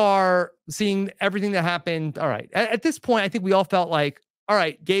 we are seeing everything that happened. All right. At this point, I think we all felt like, all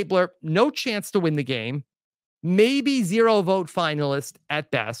right, Gabler, no chance to win the game, maybe 0 vote finalist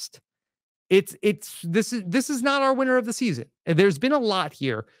at best. This is not our winner of the season. And there's been a lot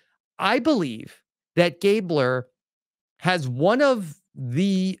here. I believe that Gabler has one of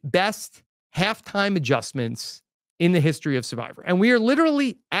the best halftime adjustments in the history of Survivor. And we are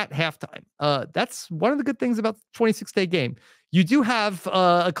literally at halftime. That's one of the good things about the 26-day game. You do have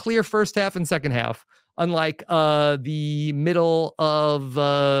a clear first half and second half, unlike the middle of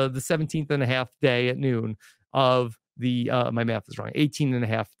the 17th and a half day at noon of the, my math is wrong, 18 and a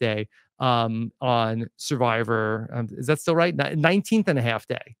half day on Survivor. Is that still right? 19th and a half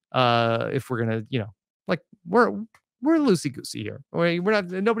day. If we're going to, like we're loosey-goosey here. We're not,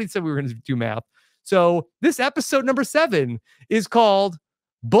 nobody said we were going to do math. So this episode number 7 is called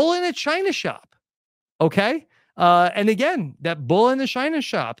Bull in a China Shop. Okay. And again, that bull in the China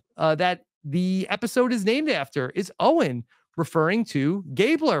shop that the episode is named after is Owen, referring to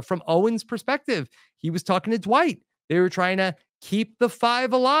Gabler from Owen's perspective. He was talking to Dwight. They were trying to keep the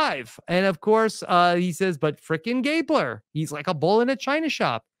 5 alive. And of course, he says, but frickin' Gabler, he's like a bull in a china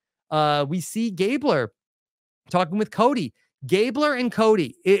shop. We see Gabler talking with Cody. Gabler and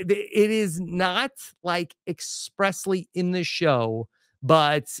Cody, it is not like expressly in the show,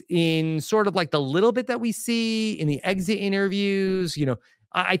 but in sort of like the little bit that we see in the exit interviews,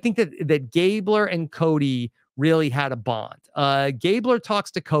 I think that Gabler and Cody really had a bond. Gabler talks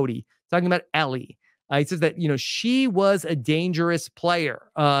to Cody, talking about Ellie. He says that she was a dangerous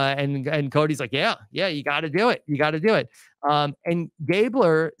player, and Cody's like, yeah, you got to do it, and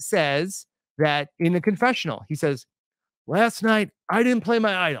Gabler says that in the confessional, he says, last night, I didn't play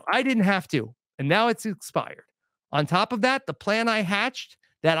my idol. I didn't have to. And now it's expired. On top of that, the plan I hatched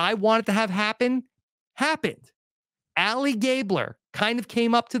that I wanted to have happen happened. Allie Gabler kind of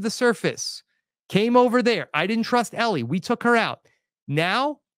came up to the surface, came over there. I didn't trust Ellie. We took her out.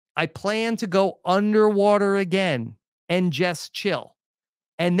 Now I plan to go underwater again and just chill.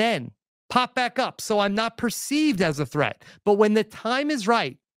 And then pop back up so I'm not perceived as a threat. But when the time is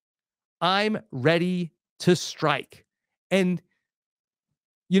right, I'm ready to strike. And,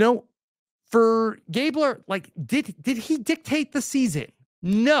 for Gabler, like, did he dictate the season?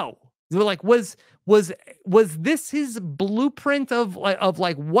 No. Like, was this his blueprint of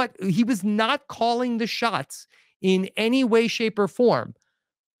what he was not calling the shots in any way, shape, or form?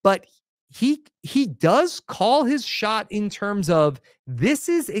 But he does call his shot in terms of this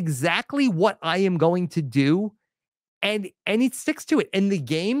is exactly what I am going to do. And he sticks to it. And the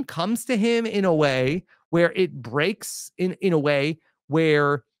game comes to him in a way where it breaks in a way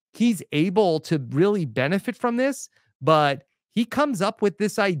where he's able to really benefit from this. But he comes up with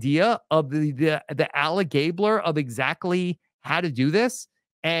this idea of the Alec Gabler of exactly how to do this.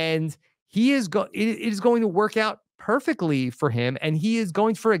 And it is going to work out perfectly for him. And he is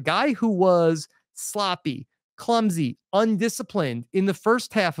going for a guy who was sloppy, clumsy, undisciplined in the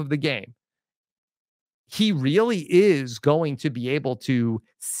first half of the game. He really is going to be able to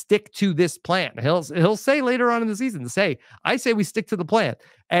stick to this plan. He'll say later on in the season, I say we stick to the plan.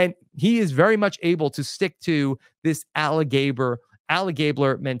 And he is very much able to stick to this Alec Gabler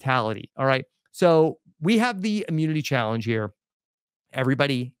mentality. All right. So we have the immunity challenge here.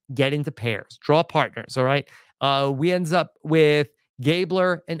 Everybody get into pairs, draw partners. All right. We ends up with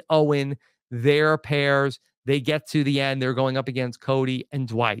Gabler and Owen, their pairs. They get to the end. They're going up against Cody and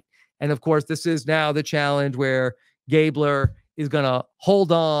Dwight. And of course, this is now the challenge where Gabler is going to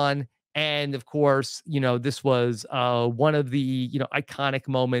hold on. And of course, this was one of the, iconic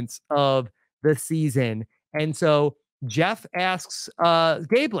moments of the season. And so Jeff asks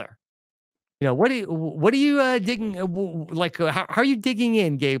Gabler, what are you digging? How are you digging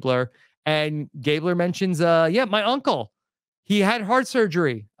in, Gabler? And Gabler mentions, my uncle, he had heart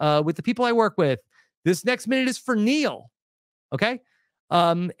surgery with the people I work with. This next minute is for Neil. Okay.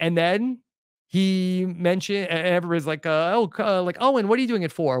 And then he mentioned, and everybody's like, Owen, what are you doing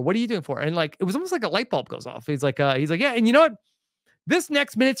it for? What are you doing it for? And like, it was almost like a light bulb goes off. He's like, yeah. And you know what? This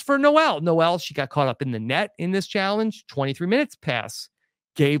next minute's for Noelle. Noelle, she got caught up in the net in this challenge. 23 minutes pass.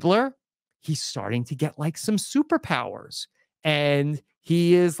 Gabler, he's starting to get like some superpowers, and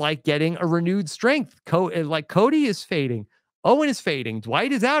he is like getting a renewed strength. Cody is fading. Owen is fading.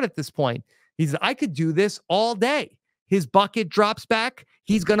 Dwight is out at this point. I could do this all day. His bucket drops back.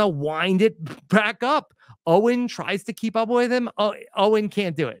 He's going to wind it back up. Owen tries to keep up with him. Owen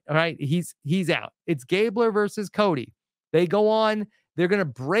can't do it. All right. He's out. It's Gabler versus Cody. They go on. They're going to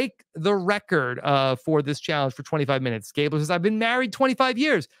break the record for this challenge for 25 minutes. Gabler says, I've been married 25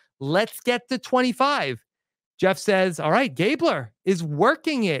 years. Let's get to 25. Jeff says, all right, Gabler is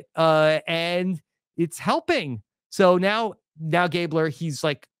working it and it's helping. So now Gabler, he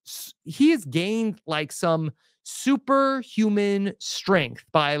has gained like some superhuman strength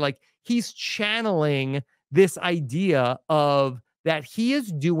by he's channeling this idea of that he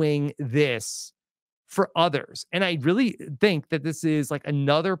is doing this for others. And I really think that this is like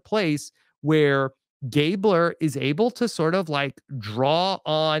another place where Gabler is able to sort of draw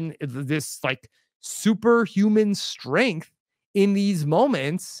on this superhuman strength in these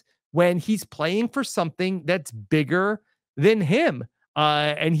moments when he's playing for something that's bigger than him.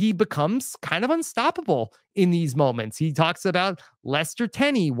 And he becomes kind of unstoppable in these moments. He talks about Lester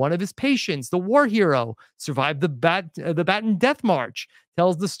Tenney, one of his patients, the war hero, survived the Baton Death March,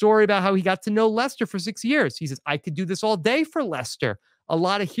 tells the story about how he got to know Lester for 6 years. He says, I could do this all day for Lester. A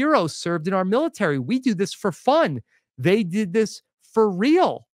lot of heroes served in our military. We do this for fun. They did this for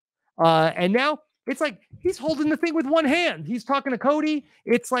real. And now it's like he's holding the thing with one hand. He's talking to Cody.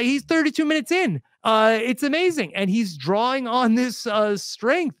 It's like he's 32 minutes in. It's amazing. And he's drawing on this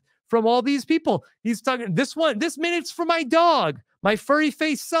strength from all these people. He's talking this minute's for my dog, my furry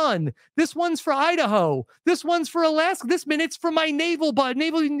faced son. This one's for Idaho. This one's for Alaska. This minute's for my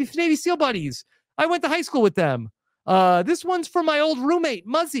Navy SEAL buddies. I went to high school with them. This one's for my old roommate,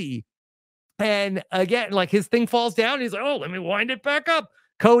 Muzzy. And again, like his thing falls down. He's like, oh, let me wind it back up.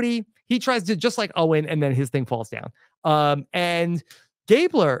 Cody, he tries to just like Owen, and then his thing falls down. And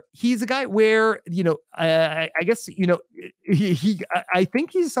Gabler, he's a guy where, I guess, I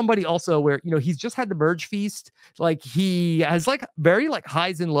think he's somebody also where, he's just had the merge feast. Like he has like very like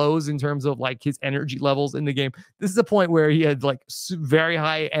highs and lows in terms of like his energy levels in the game. This is a point where he had like very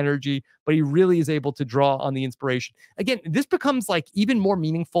high energy, but he really is able to draw on the inspiration. Again, this becomes like even more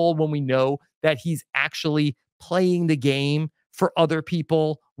meaningful when we know that he's actually playing the game for other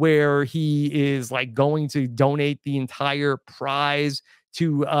people, where he is like going to donate the entire prize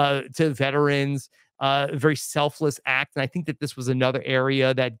to veterans. A very selfless act. And I think that this was another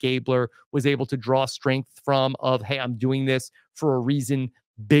area that Gabler was able to draw strength from of, hey, I'm doing this for a reason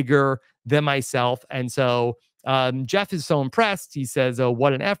bigger than myself. And so Jeff is so impressed. He says, oh,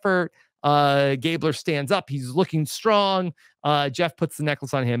 what an effort. Gabler stands up. He's looking strong. Jeff puts the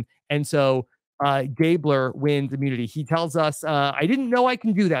necklace on him. And so Gabler wins immunity. He tells us, I didn't know I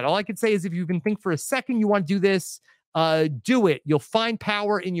can do that. All I can say is if you can think for a second you want to do this, do it. You'll find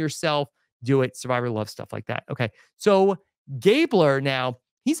power in yourself. Do it. Survivor loves stuff like that. Okay. So Gabler now,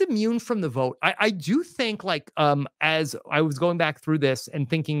 he's immune from the vote. I do think like, as I was going back through this and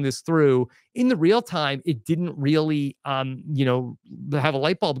thinking this through in the real time, it didn't really, have a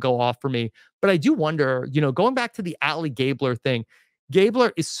light bulb go off for me. But I do wonder, going back to the Allie Gabler thing,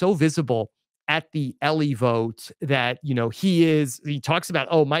 Gabler is so visible at the Ellie vote that, he talks about,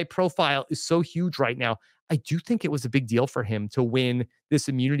 oh, my profile is so huge right now. I do think it was a big deal for him to win this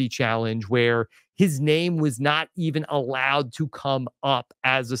immunity challenge where his name was not even allowed to come up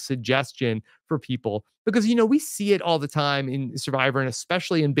as a suggestion for people. Because, we see it all the time in Survivor and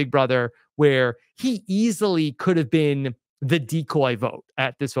especially in Big Brother, where he easily could have been the decoy vote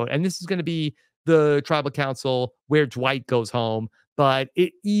at this vote. And this is going to be the tribal council where Dwight goes home. But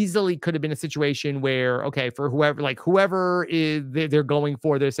it easily could have been a situation where, okay, for whoever is they're going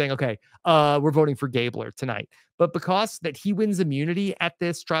for, they're saying, okay, we're voting for Gabler tonight. But because that he wins immunity at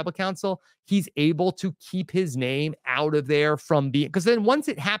this tribal council, he's able to keep his name out of there from being, because then once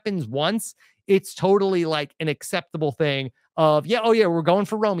it happens once, it's totally like an acceptable thing of, yeah, oh yeah, we're going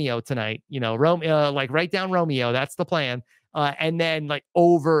for Romeo tonight. Romeo, like write down Romeo. That's the plan. And then like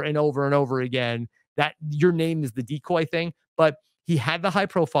over and over and over again, that your name is the decoy thing. But he had the high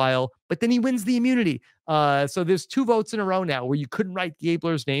profile, but then he wins the immunity. So there's 2 votes in a row now where you couldn't write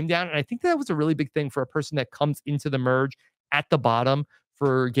Gabler's name down. And I think that was a really big thing for a person that comes into the merge at the bottom,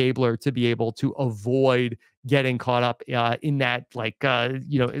 for Gabler to be able to avoid getting caught up in that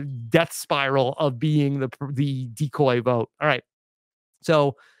death spiral of being the decoy vote. All right.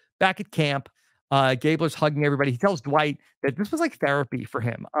 So back at camp, Gabler's hugging everybody. He tells Dwight that this was like therapy for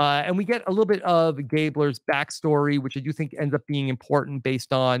him. And we get a little bit of Gabler's backstory, which I do think ends up being important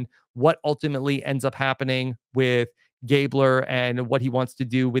based on what ultimately ends up happening with Gabler and what he wants to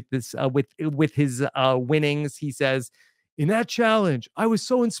do with this, with his winnings. He says, in that challenge, I was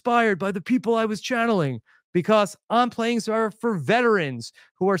so inspired by the people I was channeling, because I'm playing Survivor for veterans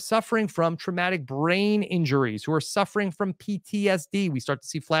who are suffering from traumatic brain injuries, who are suffering from PTSD. We start to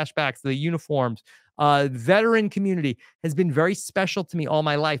see flashbacks to the uniforms. Veteran community has been very special to me all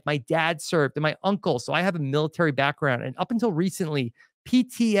my life. My dad served and my uncle, so I have a military background. And up until recently,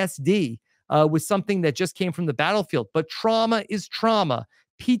 PTSD was something that just came from the battlefield. But trauma is trauma.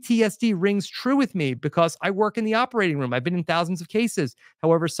 PTSD rings true with me because I work in the operating room. I've been in thousands of cases.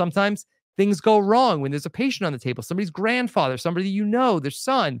 However, sometimes things go wrong when there's a patient on the table, somebody's grandfather, somebody their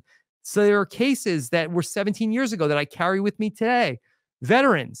son. So there are cases that were 17 years ago that I carry with me today.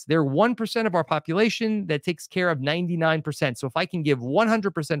 Veterans, they're 1% of our population that takes care of 99%. So if I can give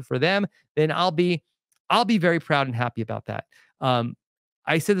 100% for them, then I'll be very proud and happy about that.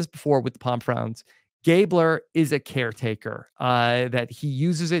 I said this before with the Palm Frowns. Gabler is a caretaker, that he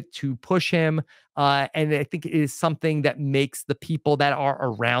uses it to push him. And I think it is something that makes the people that are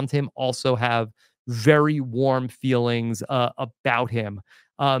around him also have very warm feelings about him.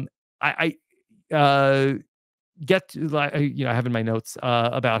 I get to, like, I have in my notes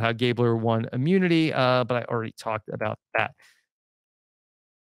about how Gabler won immunity, but I already talked about that.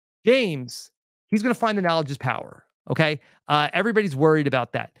 James, he's going to find the knowledge is power. Okay. Everybody's worried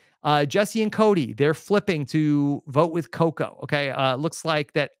about that. Jesse and Cody, they're flipping to vote with Coco. Okay. Looks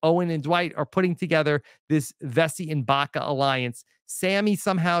like that Owen and Dwight are putting together this Vessi and Baca alliance. Sammy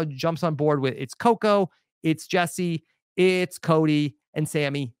somehow jumps on board with it's Coco, it's Jesse, it's Cody, and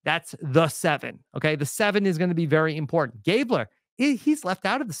Sammy, that's the 7. Okay. The 7 is going to be very important. Gabler, he's left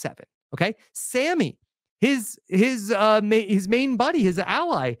out of the 7. Okay. Sammy, his main buddy, his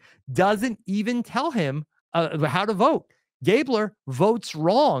ally, doesn't even tell him how to vote. Gabler votes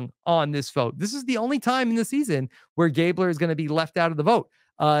wrong on this vote. This is the only time in the season where Gabler is going to be left out of the vote.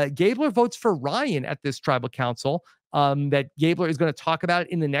 Gabler votes for Ryan at this tribal council. That Gabler is going to talk about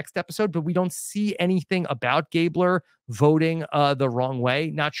in the next episode, but we don't see anything about Gabler voting the wrong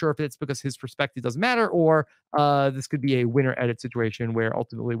way. Not sure if it's because his perspective doesn't matter, or this could be a winner edit situation where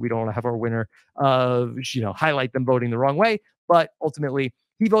ultimately we don't have our winner, highlight them voting the wrong way. But ultimately,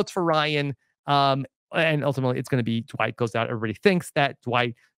 he votes for Ryan. And ultimately, it's going to be Dwight goes out. Everybody thinks that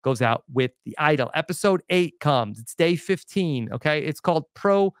Dwight goes out with the idol. Episode 8 comes. It's day 15. Okay. It's called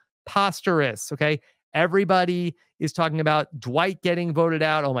Preposterous. Okay. Everybody is talking about Dwight getting voted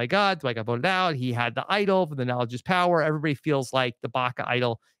out. Oh my God, Dwight got voted out. He had the idol for the knowledge is power. Everybody feels like the Baka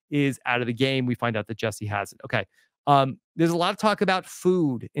idol is out of the game. We find out that Jesse has it. Okay. There's a lot of talk about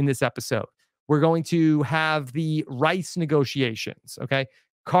food in this episode. We're going to have the rice negotiations. Okay.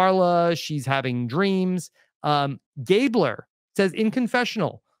 Carla, she's having dreams. Gabler says in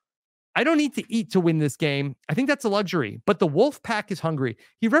confessional, I don't need to eat to win this game. I think that's a luxury, but the wolf pack is hungry.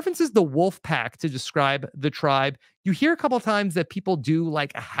 He references the wolf pack to describe the tribe. You hear a couple of times that people do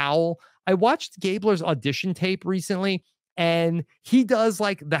like a howl. I watched Gabler's audition tape recently, and he does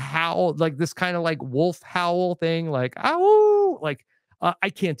like the howl, like this kind of like wolf howl thing, like ow, like I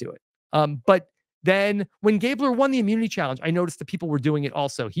can't do it. But then when Gabler won the immunity challenge, I noticed that people were doing it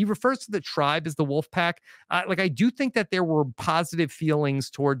also. He refers to the tribe as the wolf pack. I do think that there were positive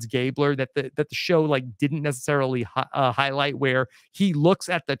feelings towards Gabler that the show like didn't necessarily highlight, where he looks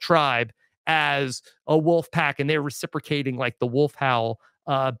at the tribe as a wolf pack and they're reciprocating like the wolf howl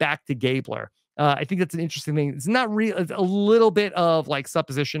back to Gabler. I think that's an interesting thing. It's not real. It's a little bit of like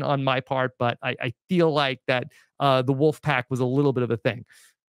supposition on my part, but I feel like that the wolf pack was a little bit of a thing.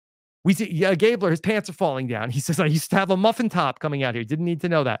 We see Gabler, his pants are falling down. He says, I used to have a muffin top coming out here. Didn't need to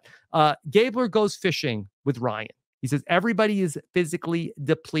know that. Gabler goes fishing with Ryan. He says, everybody is physically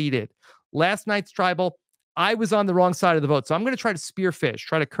depleted. Last night's tribal, I was on the wrong side of the vote. So I'm going to try to spearfish,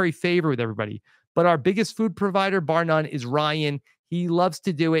 try to curry favor with everybody. But our biggest food provider, bar none, is Ryan. He loves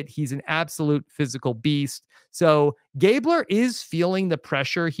to do it. He's an absolute physical beast. So Gabler is feeling the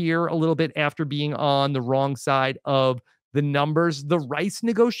pressure here a little bit after being on the wrong side of the numbers. The rice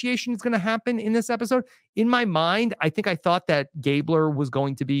negotiation is going to happen in this episode. In my mind, I think I thought that Gabler was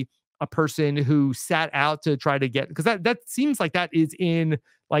going to be a person who sat out to try to get, because that seems like that is in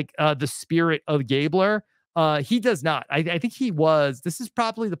like the spirit of Gabler. He does not. I think he was. This is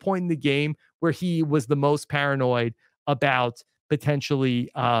probably the point in the game where he was the most paranoid about potentially.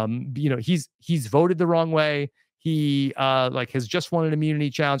 He's voted the wrong way. He has just won an immunity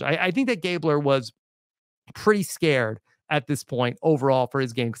challenge. I think that Gabler was pretty scared at this point overall for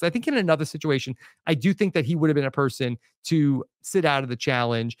his game. Because I think in another situation, I do think that he would have been a person to sit out of the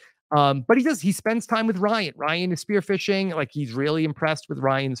challenge. But he spends time with Ryan. Ryan is spearfishing. Like, he's really impressed with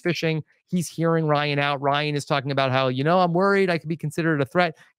Ryan's fishing. He's hearing Ryan out. Ryan is talking about how, I'm worried I could be considered a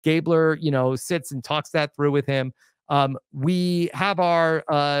threat. Gabler, sits and talks that through with him. We have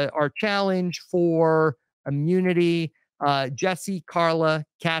our challenge for immunity. Jesse, Carla,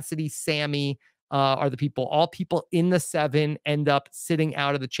 Cassidy, Sammy, are the people. All people in the 7 end up sitting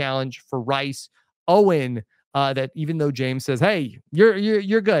out of the challenge for Rice. Owen, that even though James says, hey,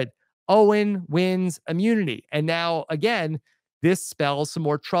 you're good, Owen wins immunity. And now, again, this spells some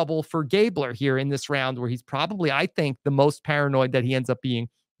more trouble for Gabler here in this round, where he's probably, I think, the most paranoid that he ends up being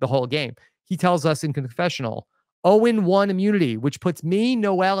the whole game. He tells us in confessional, Owen won immunity, which puts me,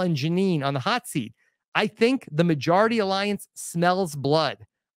 Noelle, and Janine on the hot seat. I think the majority alliance smells blood.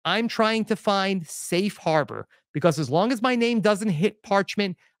 I'm trying to find safe harbor, because as long as my name doesn't hit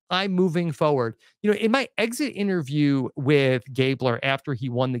parchment, I'm moving forward. In my exit interview with Gabler after he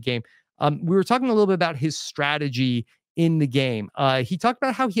won the game, we were talking a little bit about his strategy in the game. He talked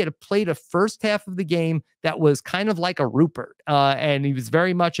about how he had played a first half of the game that was kind of like a Rupert, and he was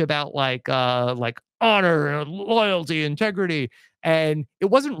very much about like honor, loyalty, integrity, and it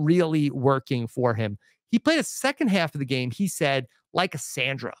wasn't really working for him. He played a second half of the game, he said, like a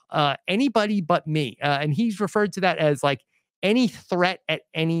Sandra, anybody but me. And he's referred to that as like any threat at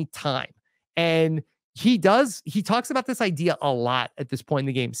any time. And he talks about this idea a lot at this point in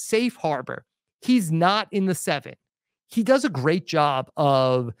the game. Safe harbor. He's not in the 7. He does a great job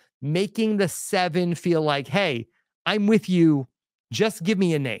of making the 7 feel like, hey, I'm with you. Just give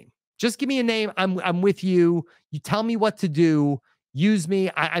me a name. Just give me a name. I'm with you. You tell me what to do. Use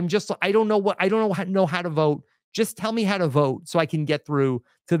me. I don't know how to vote. Just tell me how to vote so I can get through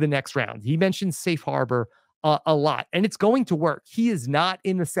to the next round. He mentioned safe harbor a lot, and it's going to work. He is not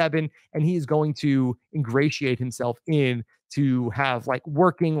in the 7, and he is going to ingratiate himself in to have like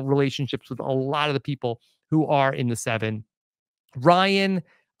working relationships with a lot of the people who are in the 7. Ryan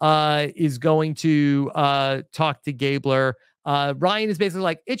is going to talk to Gabler. Ryan is basically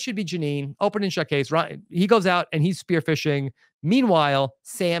like, it should be Janine, open and shut case. Ryan, he goes out and he's spearfishing. Meanwhile,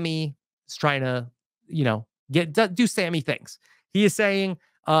 Sammy is trying to, do Sammy things. He is saying,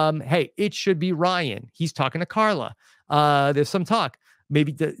 hey, it should be Ryan. He's talking to Carla. There's some talk.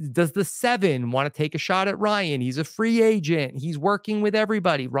 Maybe does the 7 want to take a shot at Ryan? He's a free agent. He's working with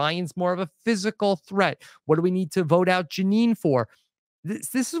everybody. Ryan's more of a physical threat. What do we need to vote out Janine for?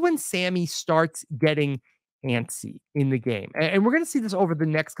 This is when Sammy starts getting antsy in the game. And we're going to see this over the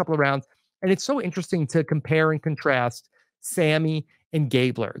next couple of rounds. And it's so interesting to compare and contrast Sammy and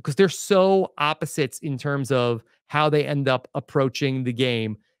Gabler because they're so opposites in terms of how they end up approaching the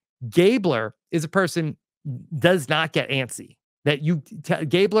game. Gabler is a person does not get antsy.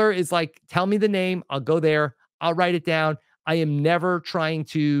 Gabler is like, tell me the name, I'll go there, I'll write it down. I am never trying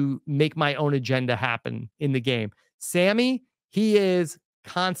to make my own agenda happen in the game. Sammy, he is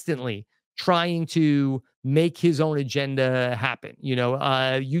constantly trying to make his own agenda happen.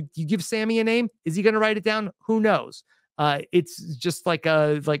 You give Sammy a name, is he going to write it down? Who knows? It's just like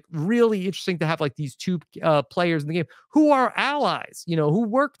really interesting to have like these two players in the game who are allies, who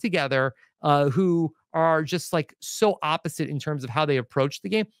work together, who are just like so opposite in terms of how they approach the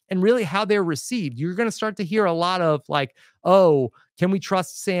game and really how they're received. You're going to start to hear a lot of like, oh, can we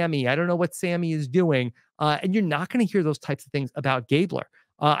trust Sammy? I don't know what Sammy is doing. And you're not going to hear those types of things about Gabler.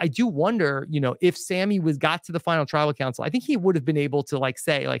 I do wonder, if Sammy got to the final tribal council, I think he would have been able to like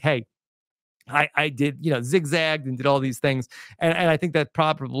say like, hey, I did, zigzagged and did all these things. And I think that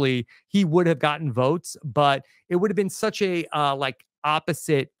probably he would have gotten votes, but it would have been such a like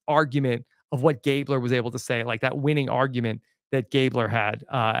opposite argument of what Gabler was able to say, like that winning argument that Gabler had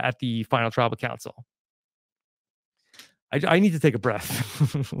at the final tribal council. I need to take a breath.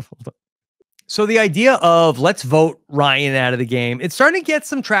 So the idea of let's vote Ryan out of the game, it's starting to get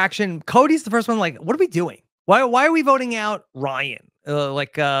some traction. Cody's the first one like, what are we doing? Why are we voting out Ryan? We're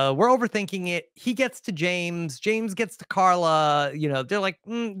overthinking it. He gets to James. James gets to Carla. They're like,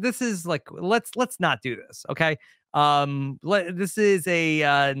 this is like, let's not do this. Okay. This is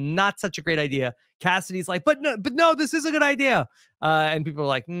a not such a great idea. Cassidy's like, but no, this is a good idea. And people are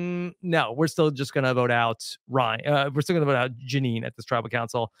like, no, we're still just gonna vote out Ryan. We're still gonna vote out Janine at this tribal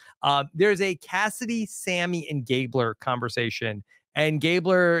council. There's a Cassidy, Sammy, and Gabler conversation. And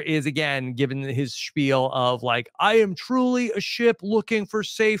Gabler is again given his spiel of like, I am truly a ship looking for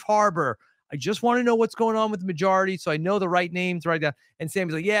safe harbor. I just want to know what's going on with the majority, so I know the right name to write down. And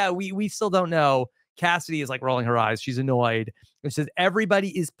Sammy's like, yeah, we still don't know. Cassidy is like rolling her eyes. She's annoyed. And says everybody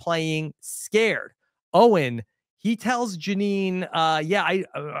is playing scared. Owen, he tells Janine, yeah,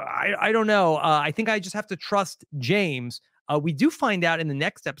 I don't know. I think I just have to trust James. We do find out in the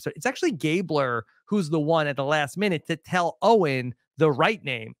next episode, it's actually Gabler who's the one at the last minute to tell Owen the right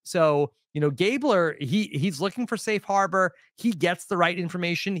name. So, Gabler, he's looking for safe harbor. He gets the right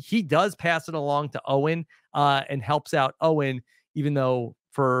information. He does pass it along to Owen and helps out Owen, even though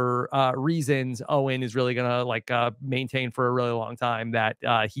for reasons Owen is really going to maintain for a really long time that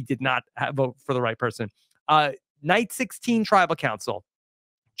he did not vote for the right person. Night 16 tribal council.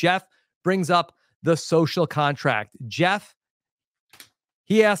 Jeff brings up the social contract. Jeff,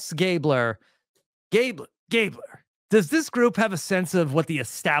 he asks Gabler, does this group have a sense of what the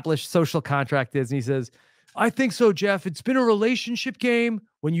established social contract is? And he says, I think so, Jeff. It's been a relationship game.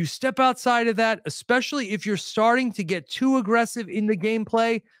 When you step outside of that, especially if you're starting to get too aggressive in the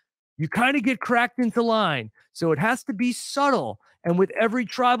gameplay, you kind of get cracked into line. So it has to be subtle. And with every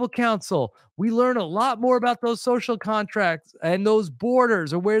tribal council, we learn a lot more about those social contracts and those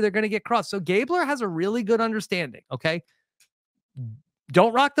borders or where they're going to get crossed. So Gabler has a really good understanding. Okay.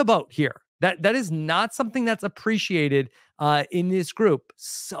 Don't rock the boat here. That is not something that's appreciated in this group.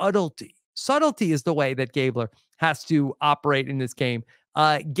 Subtlety is the way that Gabler has to operate in this game.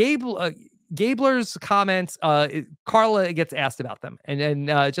 Gabler's comments, Carla gets asked about them. And then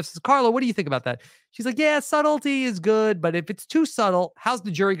Jeff says, Carla, what do you think about that? She's like, yeah, subtlety is good, but if it's too subtle, how's the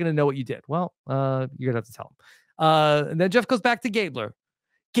jury going to know what you did? Well, you're going to have to tell them. And then Jeff goes back to Gabler.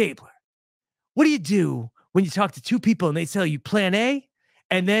 Gabler, what do you do when you talk to two people and they tell you plan A,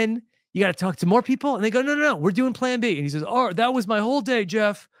 and then you got to talk to more people and they go, no, we're doing plan B. And he says, oh, that was my whole day,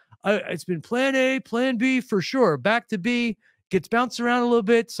 Jeff. It's been plan A, plan B for sure. Back to B, gets bounced around a little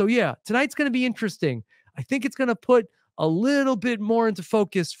bit. So yeah, tonight's going to be interesting. I think it's going to put a little bit more into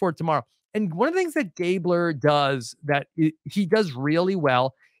focus for tomorrow. And one of the things that Gabler does that he does really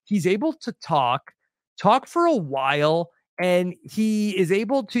well, he's able to talk for a while, and he is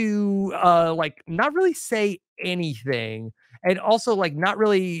able to like not really say anything, and also like not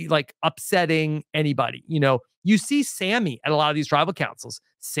really like upsetting anybody. You see Sammy at a lot of these tribal councils.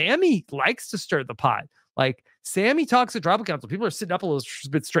 Sammy likes to stir the pot. Like Sammy talks at tribal council. People are sitting up a little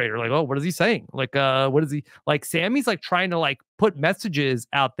bit straighter. Like, oh, what is he saying? Like, what is he like? Sammy's like trying to like put messages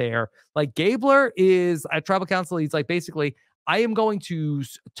out there. Like Gabler is at tribal council. He's like, basically, I am going to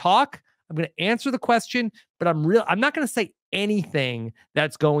talk. I'm going to answer the question, but I'm not going to say anything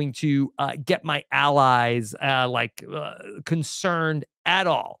that's going to get my allies concerned at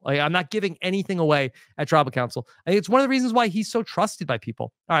all. Like, I'm not giving anything away at tribal council. I think it's one of the reasons why he's so trusted by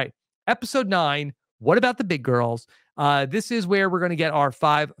people. All right, episode 9. What about the big girls? This is where we're going to get our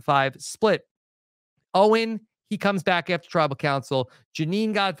 5-5 split. Owen, he comes back after tribal council.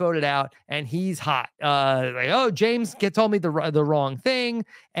 Janine got voted out, and he's hot. Like, oh, James told me the wrong thing.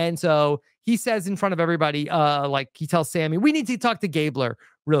 And so he says in front of everybody, like he tells Sammy, we need to talk to Gabler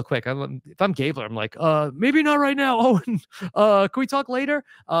real quick. If I'm Gabler, I'm like, maybe not right now, Owen. Can we talk later?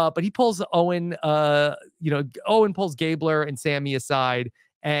 But he pulls Owen, Owen pulls Gabler and Sammy aside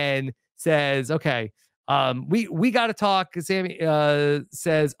and says, okay, we got to talk. Sammy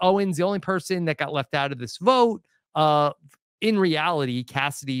says Owen's the only person that got left out of this vote. In reality,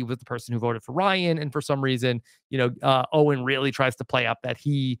 Cassidy was the person who voted for Ryan. And for some reason, Owen really tries to play up that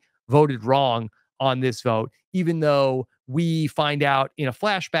he voted wrong on this vote, even though we find out in a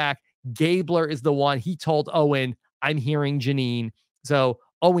flashback, Gabler is the one. He told Owen, I'm hearing Janine. So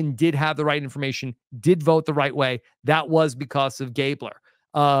Owen did have the right information, did vote the right way. That was because of Gabler.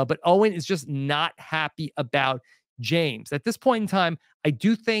 But Owen is just not happy about James. At this point in time, I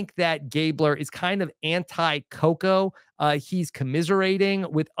do think that Gabler is kind of anti-Coco. He's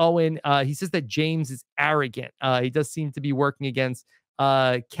commiserating with Owen. He says that James is arrogant. He does seem to be working against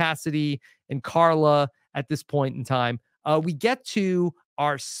Cassidy and Carla at this point in time. We get to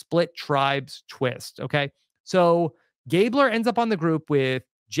our split tribes twist, okay? So Gabler ends up on the group with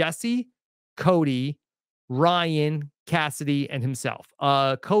Jesse, Cody, Ryan, Cassidy, and himself.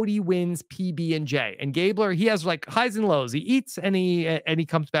 Cody wins PB and J, and Gabler, he has like highs and lows. He eats and he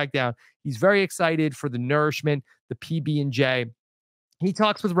comes back down. He's very excited for the nourishment, the PB and J. He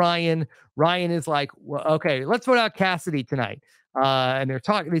talks with Ryan. Ryan is like, well, okay, let's vote out Cassidy tonight. And they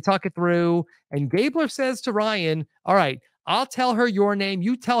talk it through. And Gabler says to Ryan, all right, I'll tell her your name.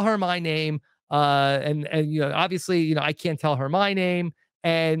 You tell her my name. And obviously, I can't tell her my name.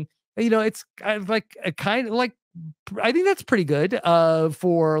 And it's kind of like I think that's pretty good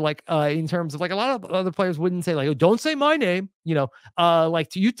for like in terms of like a lot of other players wouldn't say like, oh, don't say my name, like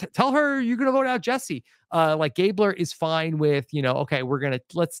tell her you're gonna vote out Jesse. Like Gabler is fine with okay,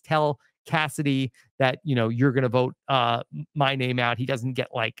 let's tell Cassidy that you're gonna vote my name out. He doesn't get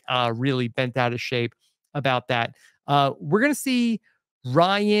like really bent out of shape about that. We're gonna see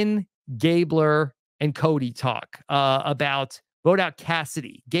Ryan, Gabler, and Cody talk about vote out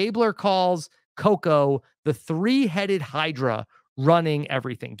Cassidy. Gabler calls Coco the three-headed Hydra running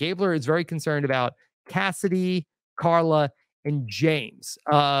everything. Gabler is very concerned about Cassidy, Carla, and James.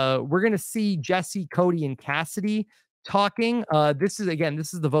 We're going to see Jesse, Cody, and Cassidy talking. This is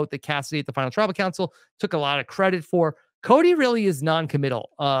the vote that Cassidy at the final tribal council took a lot of credit for. Cody really is non-committal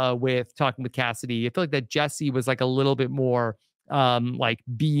with talking with Cassidy. I feel like that Jesse was like a little bit more like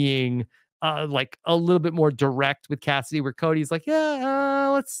being like a little bit more direct with Cassidy, where Cody's like,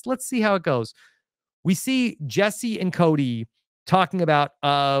 yeah, let's see how it goes. We see Jesse and Cody talking about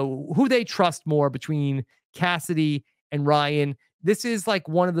who they trust more between Cassidy and Ryan. This is like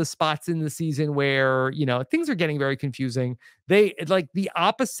one of the spots in the season where, things are getting very confusing. They like the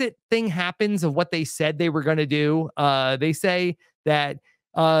opposite thing happens of what they said they were going to do. They say that,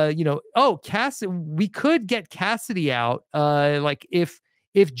 Cassidy, we could get Cassidy out. Like if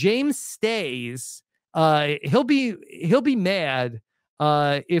James stays, he'll be mad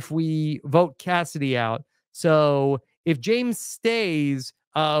if we vote Cassidy out. So if James stays,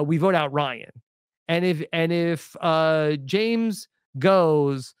 we vote out Ryan. And if James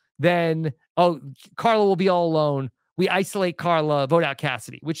goes, then Carla will be all alone. We isolate Carla, vote out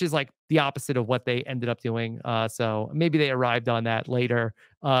Cassidy, which is like the opposite of what they ended up doing. So maybe they arrived on that later,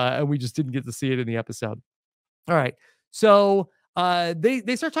 and we just didn't get to see it in the episode. All right. So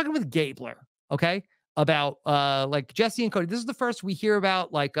they start talking with Gabler, okay, about like Jesse and Cody. This is the first we hear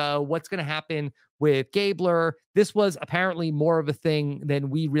about like what's going to happen with Gabler. This was apparently more of a thing than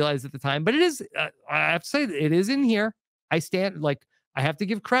we realized at the time, but it is. I have to say that it is in here. I have to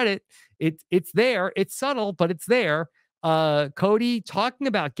give credit. It's there. It's subtle, but it's there. Cody talking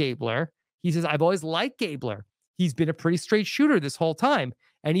about Gabler He says, I've always liked Gabler. He's been a pretty straight shooter this whole time,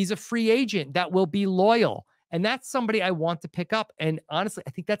 and he's a free agent that will be loyal. And that's somebody I want to pick up. And honestly, I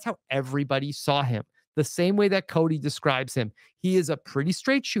think that's how everybody saw him. The same way that Cody describes him. He is a pretty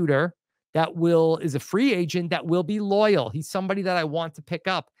straight shooter that is a free agent that will be loyal. He's somebody that I want to pick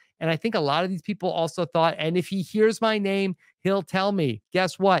up. And I think a lot of these people also thought, and if he hears my name, he'll tell me.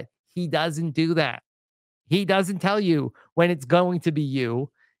 Guess what? He doesn't do that. He doesn't tell you when it's going to be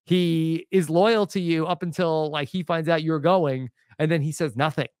you. He is loyal to you up until like he finds out you're going, and then he says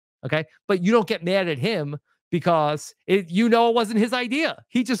nothing. Okay. But you don't get mad at him because it wasn't his idea.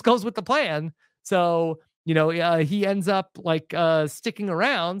 He just goes with the plan. So, he ends up like sticking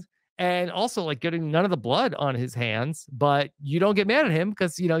around and also like getting none of the blood on his hands, but you don't get mad at him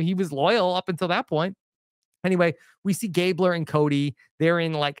because, he was loyal up until that point. Anyway, we see Gabler and Cody. They're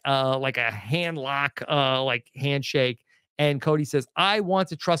in like a hand lock, like handshake. And Cody says, I want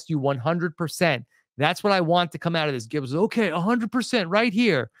to trust you 100%. That's what I want to come out of this. Gabler says, okay, 100% right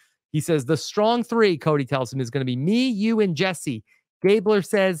here. He says, the strong three, Cody tells him, is going to be me, you, and Jesse. Gabler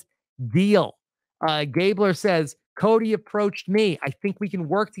says, deal. Gabler says, Cody approached me. I think we can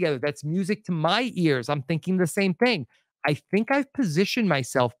work together. That's music to my ears. I'm thinking the same thing. I think I've positioned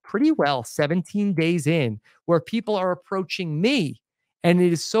myself pretty well 17 days in where people are approaching me. And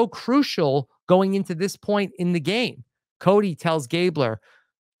it is so crucial going into this point in the game. Cody tells Gabler,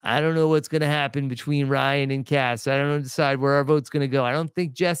 I don't know what's going to happen between Ryan and Cass. I don't decide where our vote's going to go. I don't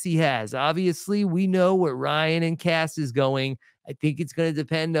think Jesse has. Obviously, we know where Ryan and Cass is going. I think it's going to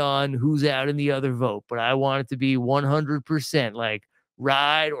depend on who's out in the other vote, but I want it to be 100% like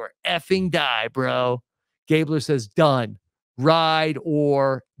ride or effing die, bro. Gabler says, done, ride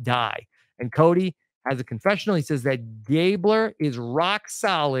or die. And Cody has a confessional. He says that Gabler is rock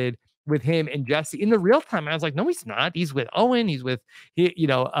solid with him and Jesse in the real time. I was like, no, he's not. He's with Owen. He's with, he's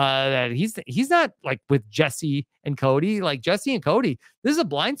not like with Jesse and Cody. Like Jesse and Cody, this is a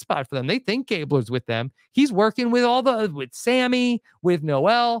blind spot for them. They think Gabler's with them. He's working with with Sammy, with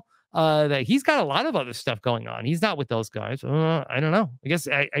Noel. That he's got a lot of other stuff going on. He's not with those guys. I don't know.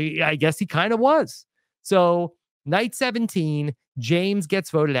 I guess he kind of was. So night 17, James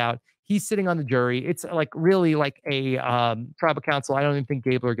gets voted out. He's sitting on the jury. It's like really like a tribal council. I don't even think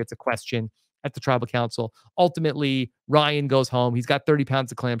Gabler gets a question at the tribal council. Ultimately, Ryan goes home. He's got 30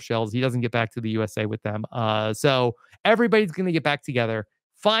 pounds of clamshells. He doesn't get back to the USA with them. So everybody's going to get back together.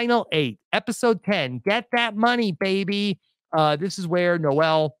 Final 8, episode 10. Get that money, baby. This is where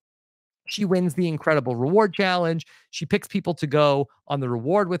Noelle, she wins the incredible reward challenge. She picks people to go on the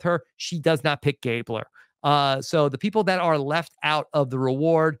reward with her. She does not pick Gabler. So the people that are left out of the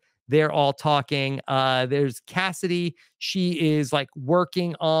reward, they're all talking. There's Cassidy. She is like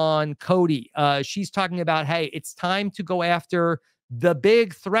working on Cody. She's talking about, hey, it's time to go after the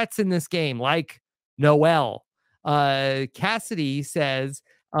big threats in this game, like Noelle. Cassidy says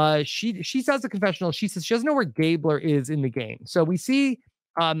she does a confessional. She says she doesn't know where Gabler is in the game. So we see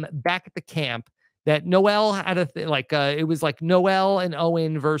back at the camp that Noelle had it was like Noelle and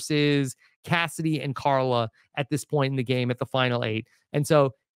Owen versus Cassidy and Carla at this point in the game at the final 8. And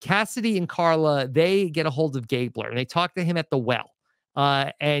so Cassidy and Carla, they get a hold of Gabler and they talk to him at the well.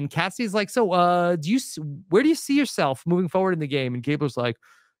 And Cassidy's like, so where do you see yourself moving forward in the game? And Gabler's like,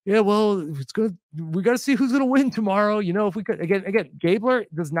 yeah, well, we got to see who's going to win tomorrow. If we could, again, Gabler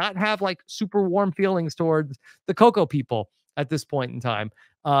does not have like super warm feelings towards the Coco people at this point in time.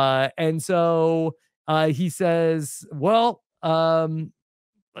 And so he says, well, Cassidy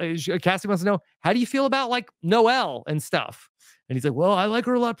wants to know, how do you feel about like Noelle and stuff? And he's like, well, I like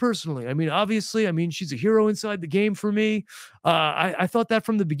her a lot personally. I mean, obviously, she's a hero inside the game for me. I thought that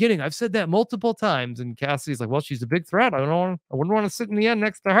from the beginning. I've said that multiple times. And Cassidy's like, well, she's a big threat. I wouldn't want to sit in the end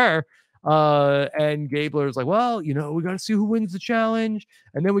next to her. And Gabler's like, well, we got to see who wins the challenge.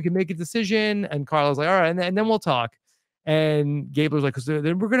 And then we can make a decision. And Carla's like, all right. And then we'll talk. And Gabler's like,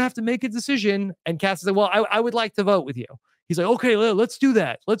 then we're going to have to make a decision. And Cassidy's like, well, I would like to vote with you. He's like, okay, let's do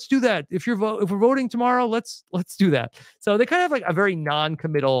that. Let's do that. If we're voting tomorrow, let's do that. So they kind of have like a very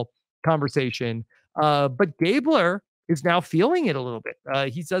non-committal conversation. But Gabler is now feeling it a little bit.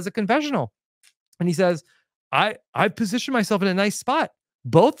 He says a confessional and he says, I've positioned myself in a nice spot.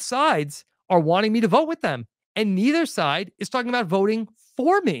 Both sides are wanting me to vote with them. And neither side is talking about voting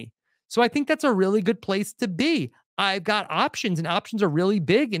for me. So I think that's a really good place to be. I've got options, and options are really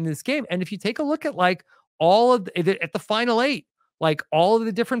big in this game. And if you take a look at like all of at the final 8, like all of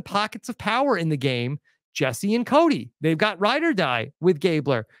the different pockets of power in the game, Jesse and Cody, they've got ride or die with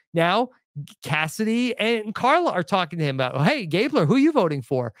Gabler. Now Cassidy and Carla are talking to him about, hey, Gabler, who are you voting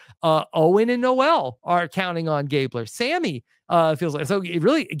for? Owen and Noel are counting on Gabler. Sammy feels like, so it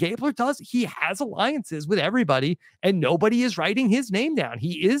really, Gabler does, he has alliances with everybody and nobody is writing his name down.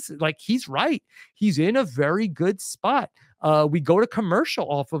 He is like, he's right. He's in a very good spot. We go to commercial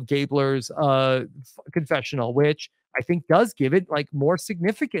off of Gabler's confessional, which I think does give it like more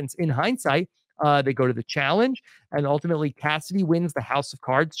significance in hindsight. They go to the challenge, and ultimately Cassidy wins the House of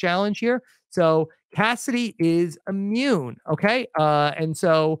Cards challenge here. So Cassidy is immune. Okay. And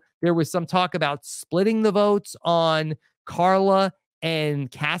so there was some talk about splitting the votes on Carla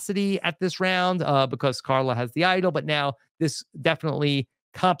and Cassidy at this round because Carla has the idol, but now this definitely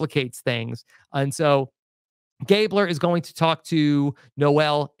complicates things. And so Gabler is going to talk to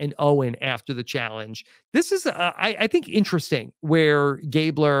Noel and Owen after the challenge. This is, I think, interesting where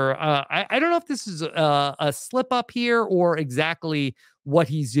Gabler, I don't know if this is a slip up here or exactly what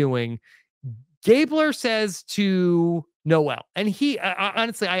he's doing. Gabler says to Noel, and he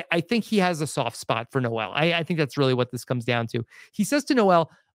honestly, I think he has a soft spot for Noel. I think that's really what this comes down to. He says to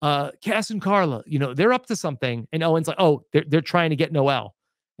Noel, Cass and Carla, they're up to something. And Owen's like, oh, they're trying to get Noel.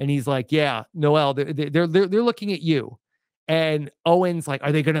 And he's like, yeah, Noel, they're looking at you. And Owen's like,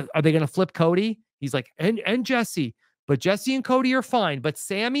 are they gonna flip Cody? He's like, and Jesse, but Jesse and Cody are fine. But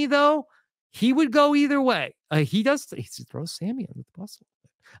Sammy, though, he would go either way. He throws Sammy under the bus.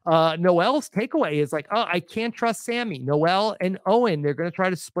 Noel's takeaway is like, oh, I can't trust Sammy. Noel and Owen, they're going to try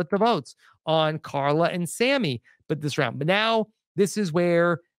to split the votes on Carla and Sammy, but this round. But now this is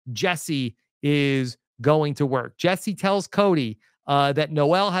where Jesse is going to work. Jesse tells Cody that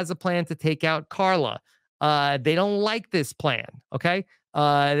Noel has a plan to take out Carla. They don't like this plan. Okay.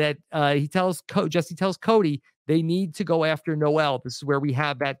 Jesse tells Cody they need to go after Noel. This is where we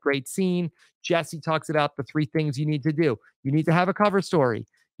have that great scene. Jesse talks about the 3 things you need to do. You need to have a cover story.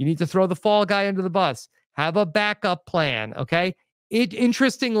 You need to throw the fall guy under the bus. Have a backup plan. Okay.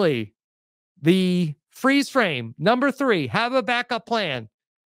 Interestingly, the freeze frame number 3, have a backup plan,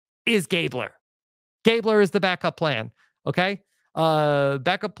 is Gabler. Gabler is the backup plan. Okay.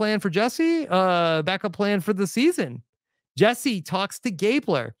 Backup plan for Jesse. Backup plan for the season. Jesse talks to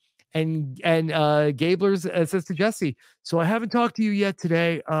Gabler, and Gabler says to Jesse, "So I haven't talked to you yet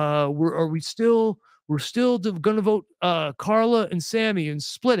today. We're still going to vote Carla and Sammy and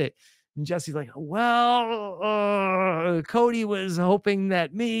split it." And Jesse's like, "Well, Cody was hoping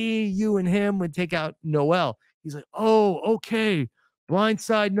that me, you, and him would take out Noel." He's like, "Oh, okay,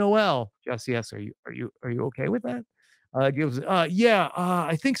 blindside Noel." Jesse asks, "Are you okay with that?" Gives, "Yeah,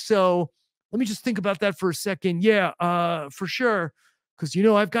 I think so. Let me just think about that for a second. Yeah, for sure. Because,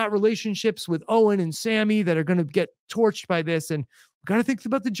 I've got relationships with Owen and Sammy that are going to get torched by this. And we've got to think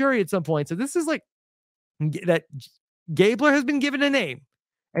about the jury at some point." So this is like that Gabler has been given a name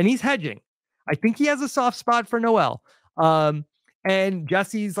and he's hedging. I think he has a soft spot for Noel. And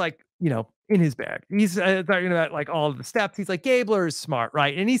Jesse's like, in his bag. He's talking about like all of the steps. He's like, Gabler is smart,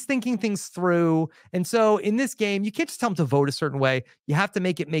 right? And he's thinking things through. And so in this game, you can't just tell him to vote a certain way. You have to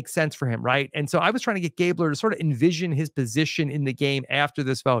make it make sense for him, right? And so I was trying to get Gabler to sort of envision his position in the game after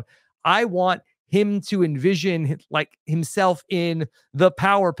this vote. I want him to envision like himself in the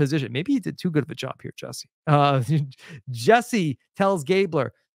power position. Maybe he did too good of a job here, Jesse. Jesse tells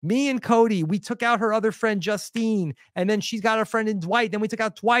Gabler, "Me and Cody, we took out her other friend, Justine, and then she's got a friend in Dwight. Then we took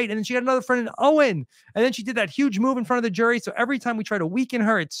out Dwight, and then she got another friend in Owen. And then she did that huge move in front of the jury. So every time we try to weaken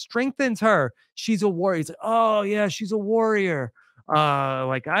her, it strengthens her. She's a warrior." He's like, "Oh, yeah, she's a warrior.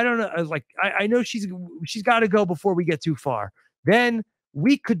 Like, I don't know. Like, I know she's got to go before we get too far. Then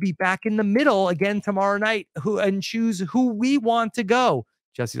we could be back in the middle again tomorrow night and choose who we want to go."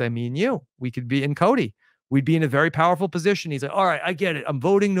 Jesse's like, "Me and you, we could be in Cody. We'd be in a very powerful position." He's like, "All right, I get it. I'm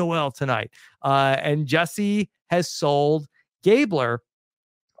voting Noel tonight." And Jesse has sold Gabler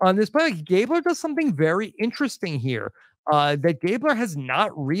on this point. Gabler does something very interesting here. That Gabler has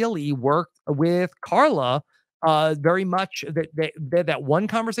not really worked with Carla very much. That one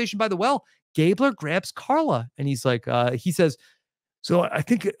conversation by the well, Gabler grabs Carla and he's like, he says, "So I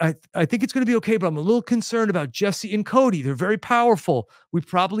think it's going to be okay, but I'm a little concerned about Jesse and Cody. They're very powerful. We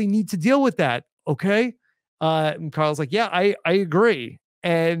probably need to deal with that. Okay." And Carl's like, "Yeah, I agree."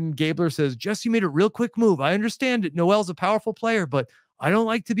 And Gabler says, "Jesse made a real quick move. I understand it. Noel's a powerful player, but I don't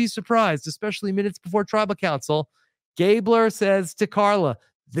like to be surprised, especially minutes before tribal council." Gabler says to Carla,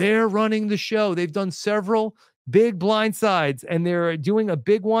 "They're running the show. They've done several big blindsides, and they're doing a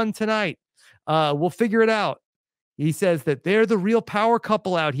big one tonight. We'll figure it out." He says that they're the real power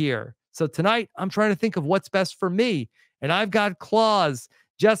couple out here. "So tonight, I'm trying to think of what's best for me. And I've got claws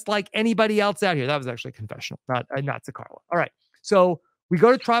just like anybody else out here." That was actually a confessional, not to Carla. All right. So We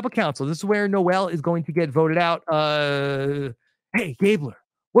go to tribal council. This is where Noel is going to get voted out. Hey, Gabler,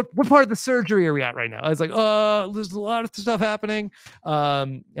 what part of the surgery are we at right now? I was like, there's a lot of stuff happening.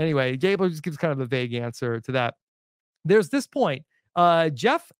 Anyway, Gabler just gives kind of a vague answer to that. There's this point.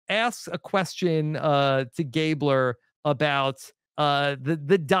 Jeff asks a question to Gabler about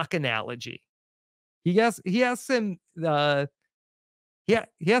the duck analogy. He asks him he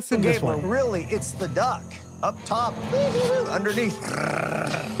asks him this Gabler, one. really, it's the duck up top, underneath.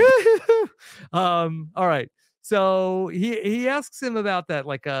 All right. So he asks him about that,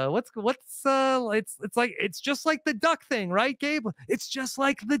 like it's just like the duck thing, right, Gabe? It's just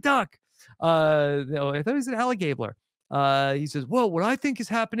like the duck. No, I thought he said alligator. He says, well, what I think is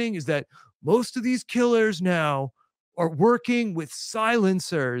happening is that most of these killers now are working with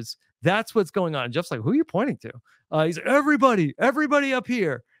silencers. That's what's going on. Jeff's like, who are you pointing to? He's like, everybody up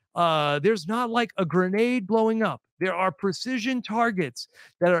here. There's not like a grenade blowing up. There are precision targets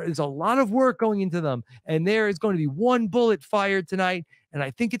there's a lot of work going into them. And there is going to be one bullet fired tonight. And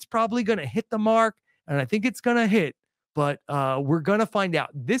I think it's probably going to hit the mark. And I think it's going to hit. But we're going to find out.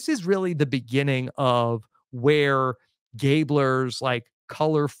 This is really the beginning of where Gabler's like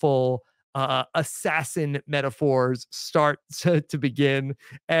colorful assassin metaphors start to begin.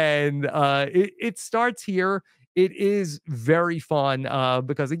 And it starts here. It is very fun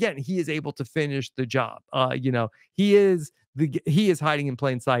because again, he is able to finish the job. He is hiding in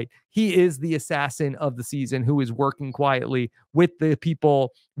plain sight. He is the assassin of the season who is working quietly with the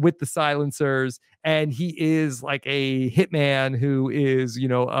people, with the silencers, and he is like a hitman who is,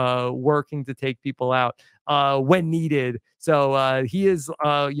 working to take people out when needed. So he is,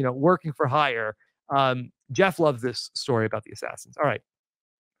 working for hire. Jeff loves this story about the assassins. All right,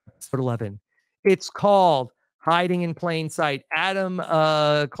 episode 11. It's called Hiding in Plain Sight. Adam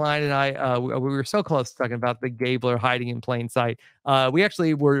Klein and I, we were so close to talking about the Gabler hiding in plain sight. We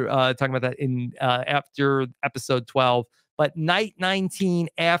actually were talking about that in after episode 12. But night 19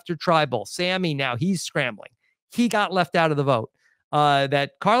 after Tribal, Sammy now, he's scrambling. He got left out of the vote.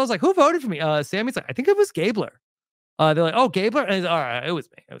 That Carla's like, who voted for me? Sammy's like, I think it was Gabler. They're like, oh, Gabler? And all right, it was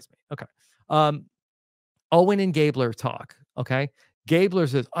me. Okay. Owen and Gabler talk, okay? Gabler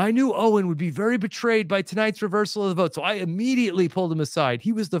says, I knew Owen would be very betrayed by tonight's reversal of the vote, so I immediately pulled him aside.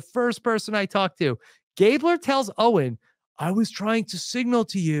 He was the first person I talked to. Gabler tells Owen, I was trying to signal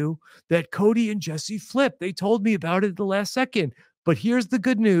to you that Cody and Jesse flipped. They told me about it at the last second. But here's the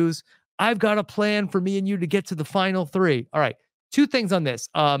good news. I've got a plan for me and you to get to the final three. All right, two things on this.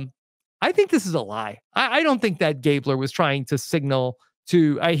 I think this is a lie. I don't think that Gabler was trying to signal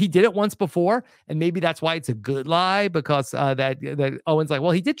to he did it once before, and maybe that's why it's a good lie, because that Owen's like,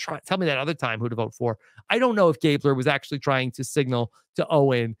 well, he did tell me that other time who to vote for. I don't know if Gabler was actually trying to signal to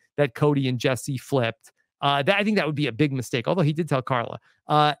Owen that Cody and Jesse flipped. I think that would be a big mistake, although he did tell Carla.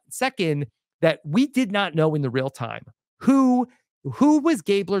 Second, that we did not know in the real time who was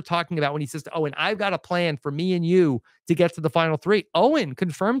Gabler talking about when he says to Owen, I've got a plan for me and you to get to the final three. Owen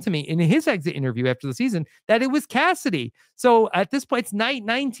confirmed to me in his exit interview after the season that it was Cassidy. So at this point, it's night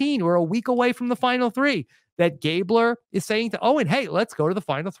 19. We're a week away from the final three. That Gabler is saying to Owen, hey, let's go to the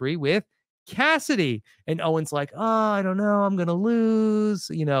final three with Cassidy. And Owen's like, oh, I don't know. I'm going to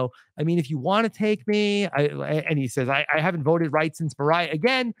lose. I mean, if you want to take me. And he says, I haven't voted right since Mariah.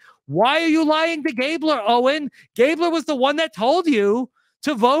 Again, why are you lying to Gabler, Owen? Gabler was the one that told you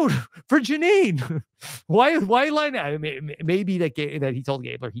to vote for Janine. why are you lying? I mean, maybe that he told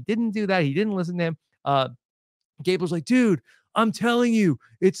Gabler. He didn't do that. He didn't listen to him. Gabler's like, dude, I'm telling you,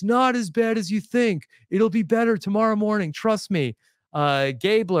 it's not as bad as you think. It'll be better tomorrow morning. Trust me.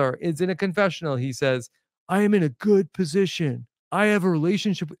 Gabler is in a confessional. He says, I am in a good position. I have a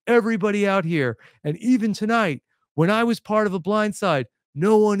relationship with everybody out here. And even tonight, when I was part of a blind side,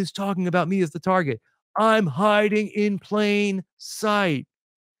 no one is talking about me as the target. I'm hiding in plain sight.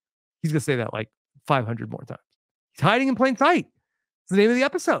 He's going to say that like 500 more times. He's hiding in plain sight. It's the name of the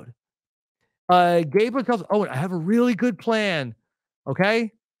episode. Gabler tells Owen, I have a really good plan.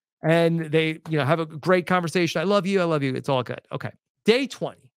 Okay. And they, have a great conversation. I love you. It's all good. Okay. Day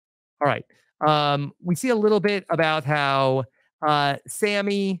 20. All right. We see a little bit about how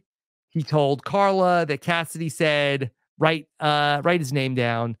Sammy, he told Carla that Cassidy said, write his name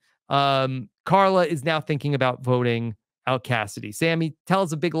down. Carla is now thinking about voting out Cassidy. Sammy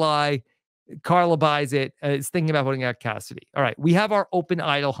tells a big lie. Carla buys it, is thinking about voting out Cassidy. All right. We have our open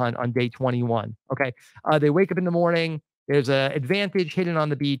idol hunt on day 21. Okay. They wake up in the morning. There's an advantage hidden on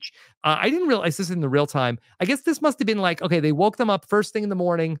the beach. I didn't realize this in the real time. I guess this must have been like, okay, they woke them up first thing in the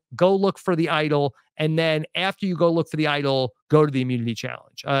morning, go look for the idol. And then after you go look for the idol, go to the immunity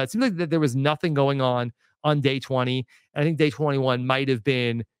challenge. It seems like that there was nothing going on on day 20. I think day 21 might have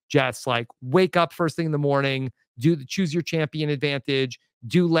been just like wake up first thing in the morning, choose your champion advantage,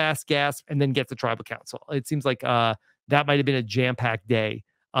 do last gasp, and then get the tribal council. It seems like that might have been a jam-packed day,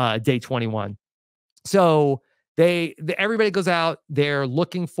 day 21. So everybody goes out. They're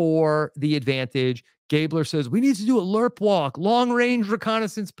looking for the advantage. Gabler says, we need to do a lerp walk, long range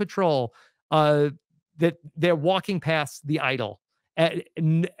reconnaissance patrol. That they're walking past the idol.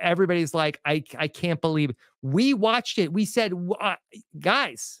 And everybody's like, I can't believe it. We watched it. We said,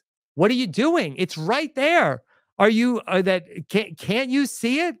 guys, what are you doing? It's right there. Can't you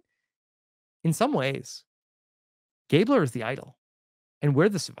see it? In some ways, Gabler is the idol. And we're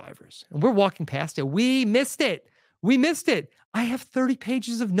the survivors. And we're walking past it. We missed it. We missed it. I have 30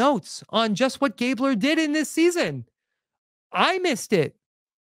 pages of notes on just what Gabler did in this season. I missed it.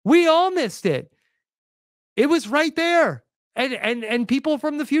 We all missed it. It was right there. And people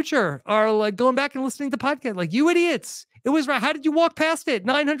from the future are like going back and listening to podcasts like, you idiots. It was right. How did you walk past it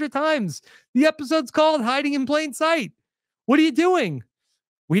 900 times? The episode's called Hiding in Plain Sight. What are you doing?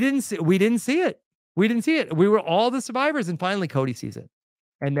 We didn't see it. We didn't see it. We were all the survivors. And finally, Cody sees it.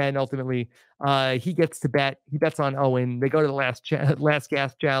 And then ultimately, he gets to bet. He bets on Owen. They go to the last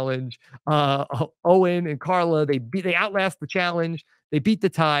gas challenge. Owen and Carla, they outlast the challenge. They beat the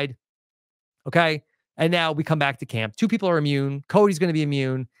tide. Okay. And now we come back to camp. 2 people are immune. Cody's going to be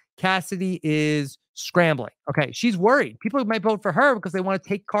immune. Cassidy is scrambling. Okay. She's worried. People might vote for her because they want to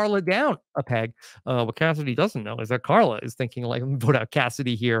take Carla down a peg. What Cassidy doesn't know is that Carla is thinking, like, let me vote out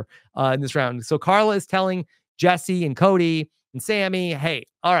Cassidy here in this round. So Carla is telling Jesse and Cody and Sammy, hey,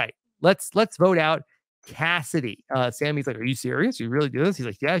 all right, let's vote out Cassidy. Sammy's like, are you serious? You really do this? He's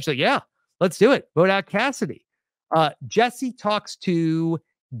like, yeah. She's like, yeah, let's do it. Vote out Cassidy. Jesse talks to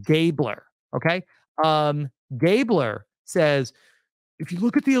Gabler. Okay. Gabler says, if you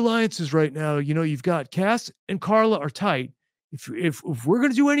look at the alliances right now, you've got Cass and Carla are tight. If we're going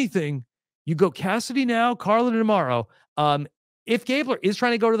to do anything, you go Cassidy now, Carla tomorrow. If Gabler is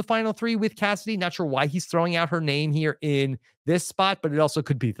trying to go to the final 3 with Cassidy, not sure why he's throwing out her name here in this spot, but it also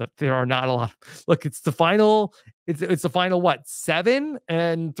could be that there are not a lot. Look, it's the final. It's the final, what, 7,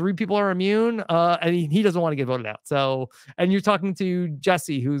 and 3 people are immune. And he doesn't want to get voted out. So, and you're talking to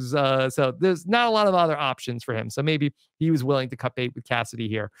Jesse, who's so there's not a lot of other options for him. So maybe he was willing to cut bait with Cassidy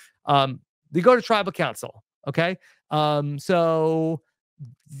here. They go to tribal council. Okay. So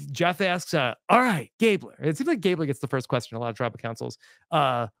Jeff asks, all right, Gabler. It seems like Gabler gets the first question. A lot of tribal councils.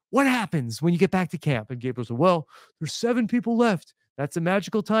 What happens when you get back to camp? And Gabler said, well, there's 7 people left. That's a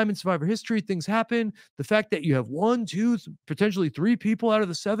magical time in Survivor history. Things happen. The fact that you have 1, 2, potentially 3 people out of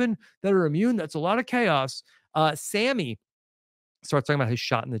the 7 that are immune, that's a lot of chaos. Sammy starts talking about his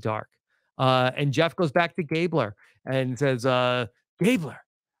shot in the dark. And Jeff goes back to Gabler and says, Gabler,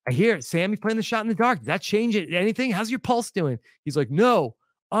 I hear Sammy playing the shot in the dark. Did that change it? Anything? How's your pulse doing? He's like, no,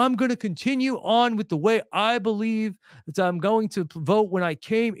 I'm going to continue on with the way I believe that I'm going to vote when I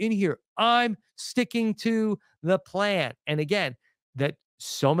came in here. I'm sticking to the plan. And again, that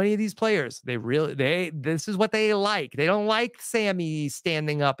so many of these players, this is what they like. They don't like Sammy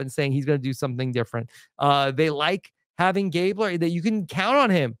standing up and saying he's going to do something different. They like having Gabler, that you can count on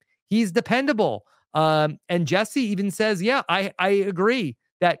him. He's dependable. And Jesse even says, yeah, I agree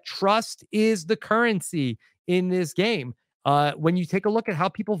that trust is the currency in this game. When you take a look at how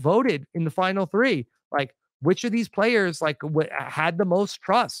people voted in the final 3, like which of these players had the most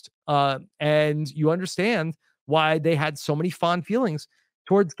trust, and you understand why they had so many fond feelings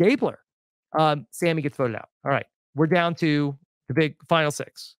towards Gabler. Sammy gets voted out. All right, we're down to the big final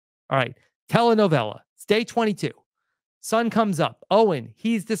 6. All right, telenovela. It's day 22. Sun comes up. Owen,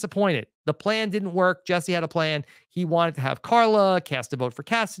 he's disappointed. The plan didn't work. Jesse had a plan. He wanted to have Carla cast a vote for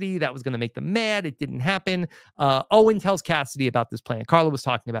Cassidy. That was going to make them mad. It didn't happen. Owen tells Cassidy about this plan. Carla was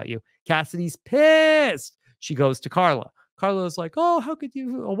talking about you. Cassidy's pissed. She goes to Carla. Carla's like, oh, how could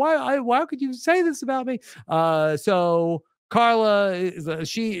you? Why could you say this about me? So Carla is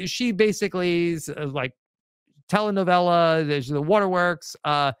she basically is like telenovela. There's the waterworks.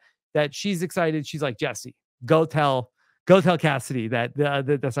 That she's excited. She's like, Jesse, go tell Cassidy that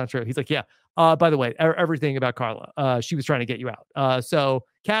that's not true. He's like, yeah. By the way, everything about Carla. She was trying to get you out. So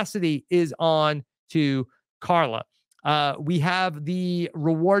Cassidy is on to Carla. We have the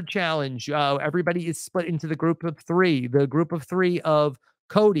reward challenge. Everybody is split into the group of 3. The group of 3 of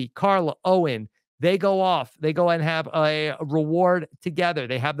Cody, Carla, Owen. They go off. They go and have a reward together.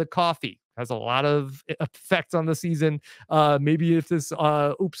 They have the coffee. Has a lot of effects on the season. Maybe if this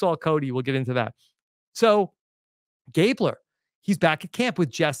oops all Cody, we'll get into that. So Gabler, he's back at camp with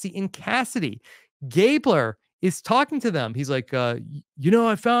Jesse and Cassidy. Gabler is talking to them. He's like, I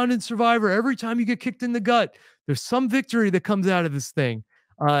found in Survivor, every time you get kicked in the gut, there's some victory that comes out of this thing.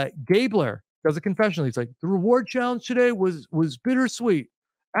 Gabler does a confessional. He's like, the reward challenge today was bittersweet.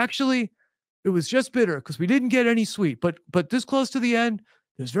 Actually, it was just bitter because we didn't get any sweet. But this close to the end,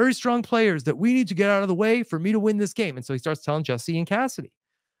 there's very strong players that we need to get out of the way for me to win this game. And so he starts telling Jesse and Cassidy,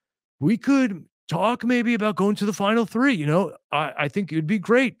 we could talk maybe about going to the final three. I think it'd be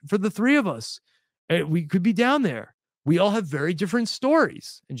great for the three of us. We could be down there. We all have very different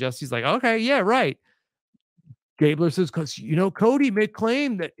stories. And Jesse's like, okay, yeah, right. Gabler says, because, Cody made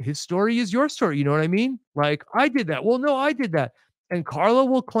claim that his story is your story. You know what I mean? Like, I did that. Well, no, I did that. And Carla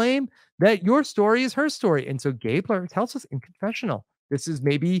will claim that your story is her story. And so Gabler tells us in confessional, this is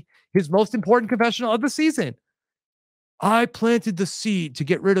maybe his most important confessional of the season. I planted the seed to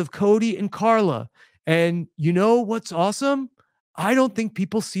get rid of Cody and Carla. And you know what's awesome? I don't think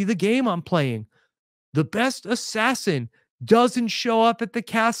people see the game I'm playing. The best assassin doesn't show up at the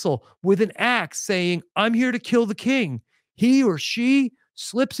castle with an axe saying, I'm here to kill the king. He or she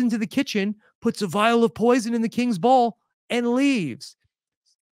slips into the kitchen, puts a vial of poison in the king's bowl, and leaves.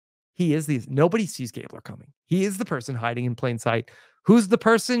 Nobody sees Gabler coming. He is the person hiding in plain sight. Who's the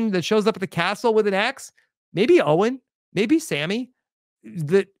person that shows up at the castle with an axe? Maybe Owen, maybe Sammy.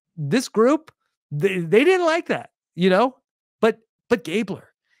 This group, they didn't like that, but Gabler,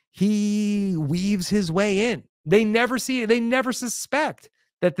 he weaves his way in. They never see it. They never suspect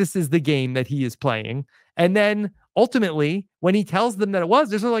that this is the game that he is playing. And then ultimately, when he tells them that it was,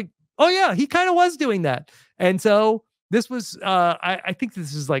 they're sort of like, oh yeah, he kind of was doing that. And so this was, I think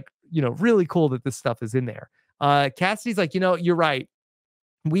this is like, really cool that this stuff is in there. Cassidy's like, you're right.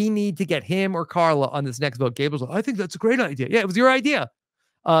 We need to get him or Carla on this next vote. Gabler's like, I think that's a great idea. Yeah, it was your idea.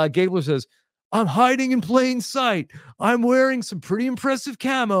 Gabler says, I'm hiding in plain sight. I'm wearing some pretty impressive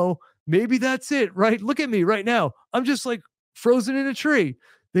camo. Maybe that's it, right? Look at me right now. I'm just like frozen in a tree.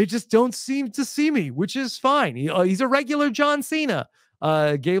 They just don't seem to see me, which is fine. He's a regular John Cena.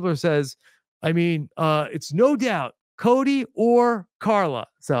 Gabler says, it's no doubt Cody or Carla.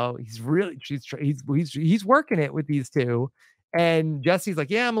 So he's working it with these two. And Jesse's like,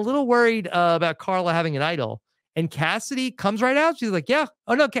 yeah, I'm a little worried about Carla having an idol. And Cassidy comes right out. She's like, yeah,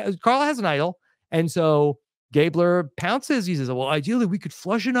 oh no, Carla has an idol. And so Gabler pounces. He says, well, ideally we could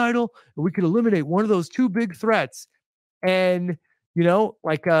flush an idol and we could eliminate one of those two big threats. And,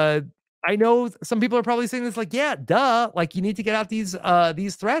 I know some people are probably saying this like, yeah, duh. Like you need to get out these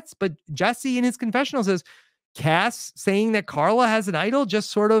threats. But Jesse in his confessional says, Cass saying that Carla has an idol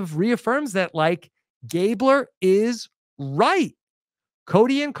just sort of reaffirms that like Gabler is right.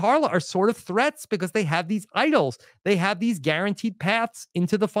 Cody and Carla are sort of threats because they have these idols. They have these guaranteed paths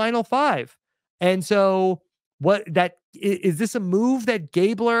into the final five. And so is this a move that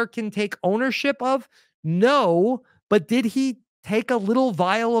Gabler can take ownership of? No, but did he take a little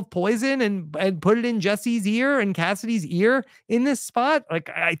vial of poison and put it in Jesse's ear and Cassidy's ear in this spot?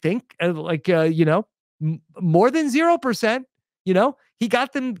 Like, I think more than 0%, he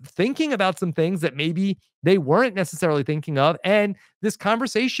got them thinking about some things that maybe they weren't necessarily thinking of. And this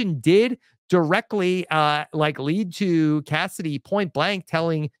conversation did directly lead to Cassidy point blank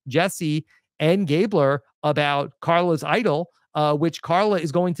telling Jesse and Gabler about Carla's idol, which Carla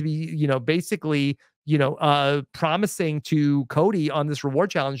is going to be, basically, promising to Cody on this reward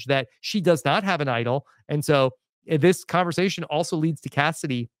challenge that she does not have an idol. And so this conversation also leads to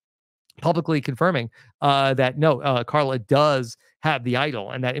Cassidy publicly confirming that no, Carla does have the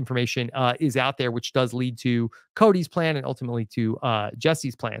idol, and that information is out there, which does lead to Cody's plan and ultimately to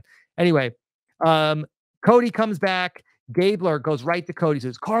Jesse's plan. Anyway, Cody comes back. Gabler goes right to Cody,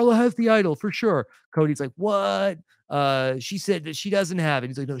 says, Carla has the idol for sure. Cody's like, what? She said that she doesn't have it.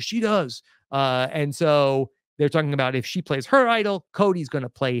 He's like, no, she does. And so they're talking about if she plays her idol, Cody's going to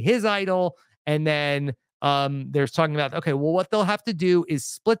play his idol. And then there's talking about, okay, well, what they'll have to do is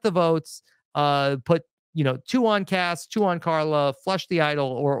split the votes, put, 2 on Cass, 2 on Carla, flush the idol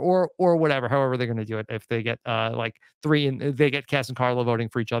or whatever, however they're going to do it. If they get 3 and they get Cass and Carla voting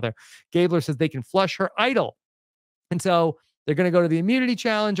for each other, Gabler says they can flush her idol. And so they're going to go to the immunity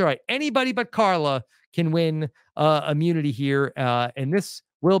challenge. All right, anybody but Carla can win immunity here. And this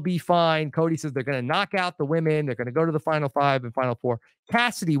will be fine. Cody says they're going to knock out the women. They're going to go to the final 5 and final 4.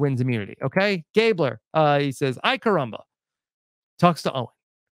 Cassidy wins immunity. Okay. Gabler, he says, ay caramba. Talks to Owen.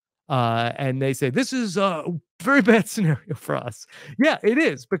 And they say, this is a very bad scenario for us. Yeah, it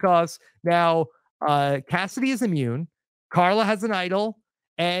is, because now Cassidy is immune. Carla has an idol.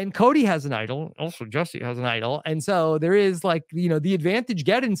 And Cody has an idol. Also, Jesse has an idol. And so there is the advantage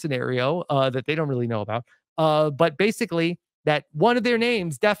get-in scenario that they don't really know about. But basically, that one of their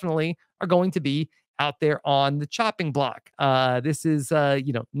names definitely are going to be out there on the chopping block. This is,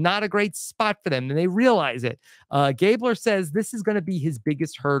 not a great spot for them, and they realize it. Gabler says this is going to be his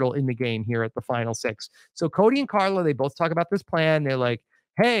biggest hurdle in the game here at the final six. So Cody and Carla, they both talk about this plan. They're like,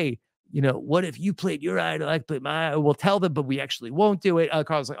 hey, what if you played your idol? I played my, we'll tell them, but we actually won't do it.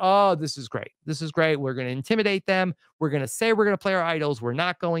 Carla's like, oh, this is great. This is great. We're going to intimidate them. We're going to say we're going to play our idols. We're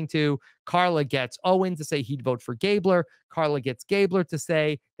not going to. Carla gets Owen to say he'd vote for Gabler. Carla gets Gabler to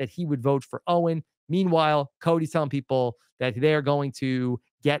say that he would vote for Owen. Meanwhile, Cody's telling people that they're going to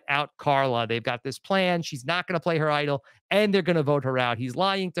get out Carla. They've got this plan. She's not going to play her idol, and they're going to vote her out. He's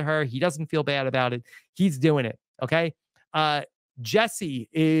lying to her. He doesn't feel bad about it. He's doing it. Okay. Jesse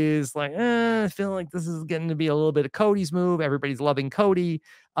is like, I feel like this is getting to be a little bit of Cody's move. Everybody's loving Cody.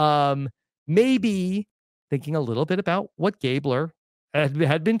 Maybe thinking a little bit about what Gabler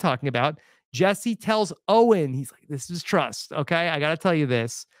had been talking about. Jesse tells Owen, he's like, this is trust. Okay. I got to tell you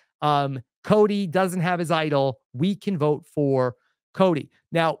this. Cody doesn't have his idol. We can vote for Cody.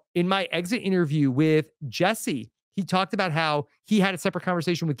 Now, in my exit interview with Jesse, he talked about how he had a separate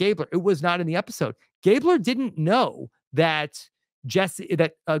conversation with Gabler. It was not in the episode. Gabler didn't know that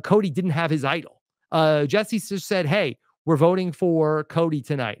Cody didn't have his idol. Jesse just said, hey, we're voting for Cody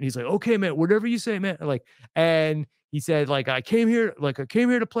tonight. And he's like, okay, man, whatever you say, man. And he said, I came here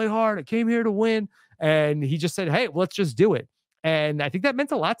to play hard. I came here to win. And he just said, hey, let's just do it. And I think that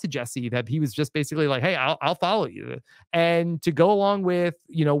meant a lot to Jesse, that he was just basically like, hey, I'll follow you. And to go along with,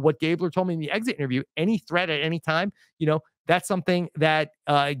 what Gabler told me in the exit interview, any threat at any time, that's something that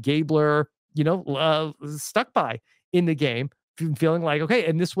Gabler, stuck by in the game, feeling like, okay.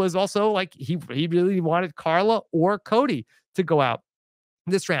 And this was also like, he really wanted Carla or Cody to go out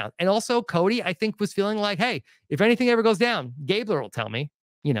this round. And also Cody, I think, was feeling like, hey, if anything ever goes down, Gabler will tell me,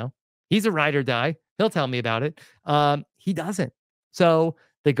 he's a ride or die. He'll tell me about it. He doesn't. So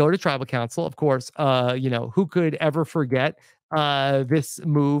they go to tribal council. Of course, who could ever forget this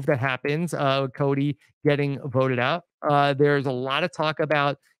move that happens, Cody getting voted out. There's a lot of talk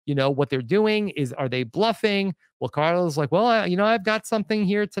about, what they're doing. Are they bluffing? Well, Carla's like, well, I've got something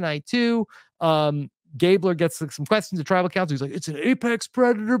here tonight too. Gabler gets some questions to tribal council. He's like, it's an apex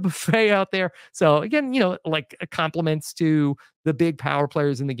predator buffet out there. So again, compliments to the big power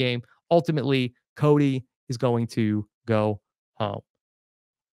players in the game. Ultimately, Cody is going to go home.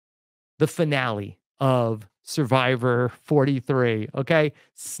 The finale of Survivor 43. Okay.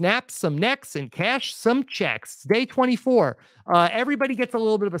 Snap some necks and cash some checks. Day 24. Everybody gets a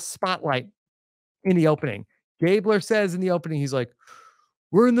little bit of a spotlight in the opening. Gabler says in the opening, he's like,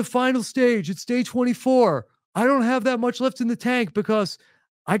 we're in the final stage. It's day 24. I don't have that much left in the tank because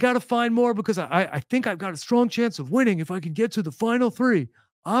I got to find more, because I think I've got a strong chance of winning if I can get to the final three.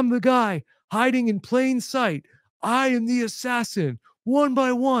 I'm the guy hiding in plain sight. I am the assassin. One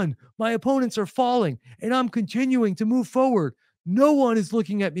by one, my opponents are falling, and I'm continuing to move forward. No one is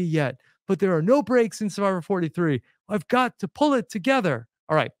looking at me yet, but there are no breaks in Survivor 43. I've got to pull it together.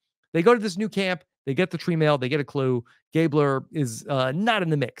 All right. They go to this new camp. They get the tree mail. They get a clue. Gabler is not in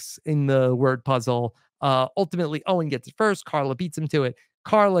the mix in the word puzzle. Ultimately, Owen gets it first. Carla beats him to it.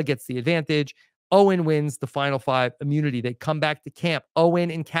 Carla gets the advantage. Owen wins the final five immunity. They come back to camp.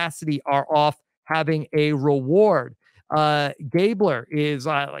 Owen and Cassidy are off having a reward. Gabler is,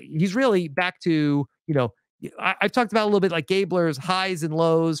 he's really back to, I've talked about a little bit like Gabler's highs and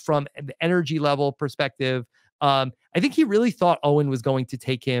lows from the energy level perspective. I think he really thought Owen was going to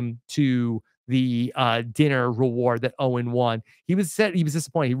take him to the dinner reward that Owen won. He was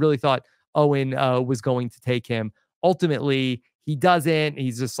disappointed. He really thought Owen was going to take him. Ultimately, he doesn't.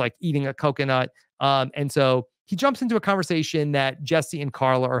 He's just like eating a coconut. And so he jumps into a conversation that Jesse and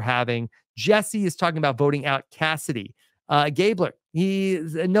Carla are having. Jesse is talking about voting out Cassidy. Gabler,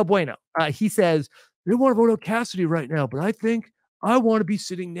 he's no bueno. He says, they want to vote out Cassidy right now, but I think I want to be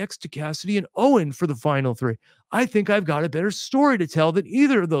sitting next to Cassidy and Owen for the final three. I think I've got a better story to tell than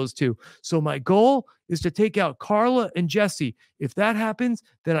either of those two. So my goal is to take out Carla and Jesse. If that happens,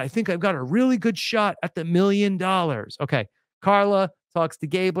 then I think I've got a really good shot at the $1 million. Okay. Carla talks to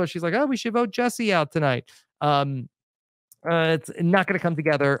Gabler. She's like, oh, we should vote Jesse out tonight. It's not going to come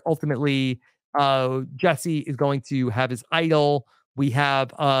together. Ultimately, Jesse is going to have his idol. We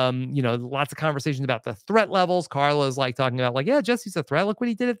have, lots of conversations about the threat levels. Carla is like talking about like, yeah, Jesse's a threat. Look what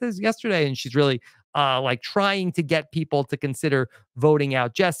he did at this yesterday. And she's really like trying to get people to consider voting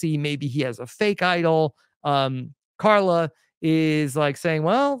out Jesse. Maybe he has a fake idol. Carla is like saying,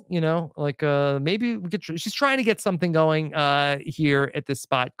 well, maybe we could, she's trying to get something going here at this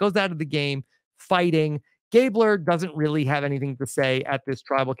spot. Goes out of the game fighting. Gabler doesn't really have anything to say at this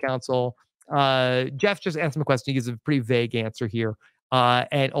tribal council. Jeff just asked him a question. He gives a pretty vague answer here.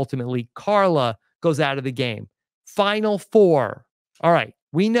 And ultimately, Carla goes out of the game. Final four. All right.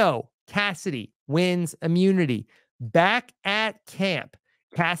 We know Cassidy wins immunity. Back at camp,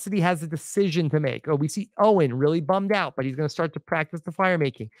 Cassidy has a decision to make. Oh, we see Owen really bummed out, but he's going to start to practice the fire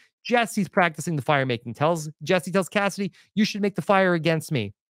making. Jesse's practicing the fire making. Jesse tells Cassidy, you should make the fire against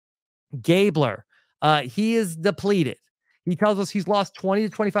me. Gabler, he is depleted. He tells us he's lost 20 to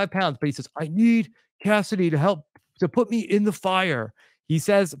 25 pounds, but he says, I need Cassidy to help to put me in the fire. He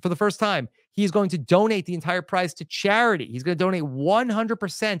says for the first time, he's going to donate the entire prize to charity. He's going to donate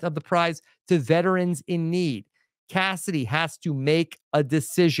 100% of the prize to veterans in need. Cassidy has to make a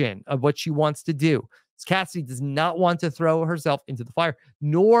decision of what she wants to do. Cassidy does not want to throw herself into the fire,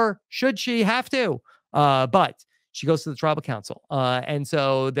 nor should she have to. But she goes to the tribal council. And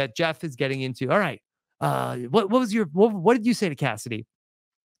so that Jeff is getting into, all right, what did you say to Cassidy?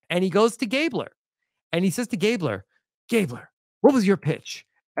 And he goes to Gabler and he says to Gabler, what was your pitch?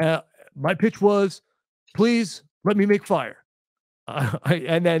 My pitch was, please let me make fire.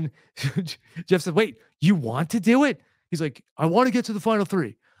 And then Jeff said, wait, you want to do it? He's like, I want to get to the final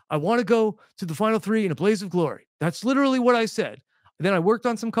three. I want to go to the final three in a blaze of glory. That's literally what I said. And then I worked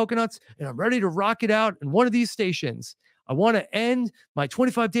on some coconuts and I'm ready to rock it out in one of these stations. I want to end my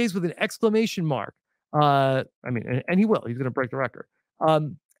 25 days with an exclamation mark. And he will. He's going to break the record.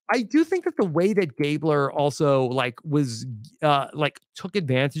 I do think that the way that Gabler also took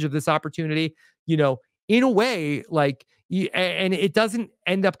advantage of this opportunity, in a way, and it doesn't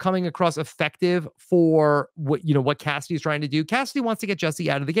end up coming across effective for what Cassidy is trying to do. Cassidy wants to get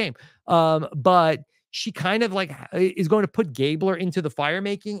Jesse out of the game. But she kind of is going to put Gabler into the fire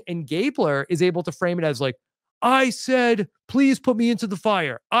making, and Gabler is able to frame it as I said, please put me into the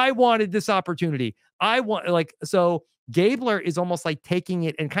fire. I wanted this opportunity. So Gabler is almost taking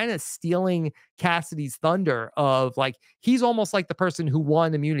it and kind of stealing Cassidy's thunder of he's almost like the person who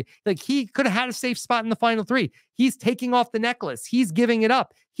won immunity. He could have had a safe spot in the final three. He's taking off the necklace. He's giving it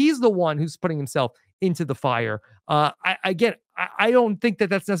up. He's the one who's putting himself into the fire. I don't think that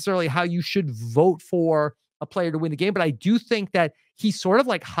that's necessarily how you should vote for a player to win the game, but I do think that he sort of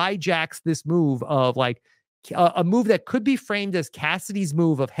hijacks this move of a move that could be framed as Cassidy's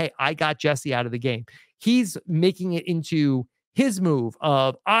move of, hey, I got Jesse out of the game. He's making it into his move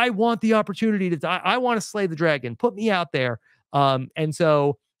of, I want the opportunity to die. I want to slay the dragon. Put me out there. And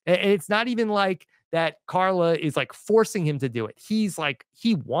so it's not even that Carla is forcing him to do it. He's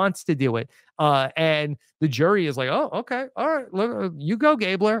he wants to do it. And the jury is oh, okay. All right. Look, you go,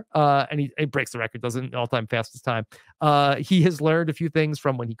 Gabler. And he breaks the record, doesn't all-time fastest time. He has learned a few things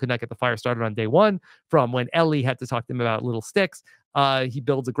from when he could not get the fire started on day one, from when Ellie had to talk to him about little sticks. He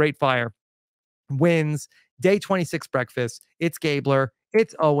builds a great fire, wins day 26 breakfast. It's Gabler.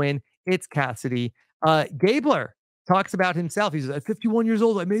 It's Owen. It's Cassidy. Gabler talks about himself. He says, at 51 years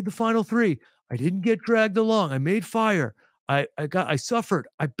old, I made the final three. I didn't get dragged along. I made fire. I suffered.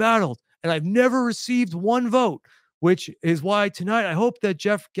 I battled, and I've never received one vote, which is why tonight I hope that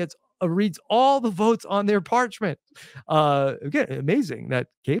Jeff reads all the votes on their parchment. Again, amazing that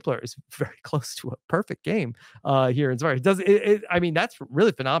Gabler is very close to a perfect game here in Survivor. That's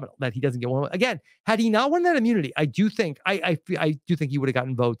really phenomenal that he doesn't get one. Again, had he not won that immunity, I do think he would have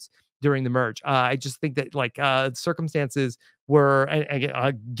gotten votes during the merge. I just think that circumstances were, and again,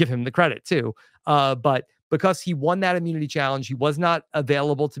 I'll give him the credit too. But because he won that immunity challenge, he was not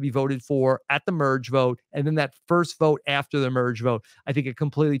available to be voted for at the merge vote. And then that first vote after the merge vote, I think it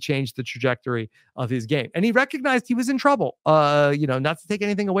completely changed the trajectory of his game. And he recognized he was in trouble, not to take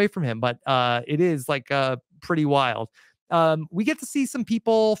anything away from him, but it is pretty wild. We get to see some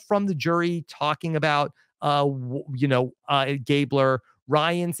people from the jury talking about, Gabler.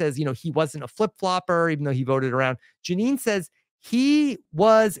 Ryan says, he wasn't a flip-flopper, even though he voted around. Janine says he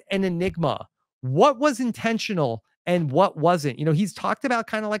was an enigma. What was intentional and what wasn't? He's talked about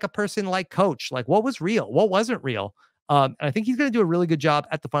kind of like a person like Coach, what was real, what wasn't real. And I think he's going to do a really good job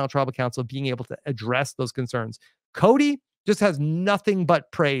at the final tribal council of being able to address those concerns. Cody just has nothing but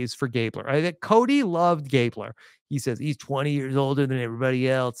praise for Gabler. I think Cody loved Gabler. He says he's 20 years older than everybody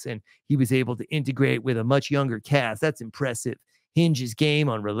else, and he was able to integrate with a much younger cast. That's impressive. Hinge his game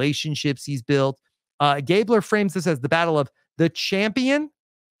on relationships he's built. Gabler frames this as the battle of the champion,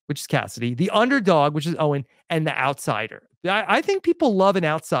 which is Cassidy, the underdog, which is Owen, and the outsider. I think people love an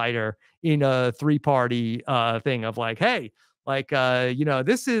outsider in a three-party thing of hey,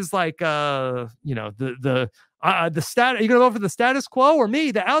 this is the stat. Are you gonna go for the status quo or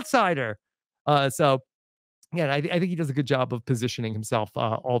me, the outsider? So yeah, I think he does a good job of positioning himself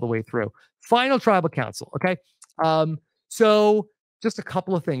all the way through. Final tribal council. Okay. So just a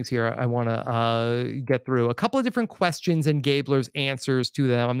couple of things here I want to get through. A couple of different questions and Gabler's answers to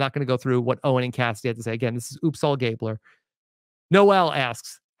them. I'm not going to go through what Owen and Cassidy had to say. Again, this is Oops All Gabler. Noel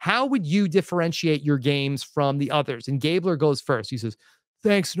asks, how would you differentiate your games from the others? And Gabler goes first. He says,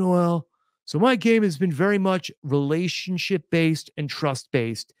 thanks, Noel. So my game has been very much relationship-based and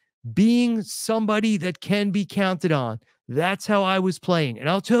trust-based. Being somebody that can be counted on. That's how I was playing. And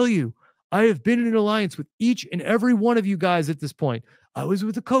I'll tell you, I have been in an alliance with each and every one of you guys at this point. I was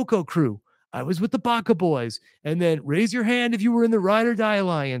with the Coco crew. I was with the Baka boys. And then raise your hand if you were in the Ride or Die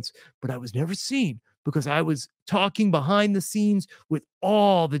Alliance. But I was never seen because I was talking behind the scenes with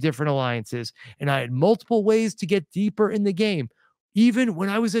all the different alliances. And I had multiple ways to get deeper in the game. Even when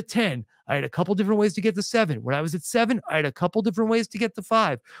I was at 10, I had a couple different ways to get to 7. When I was at 7, I had a couple different ways to get to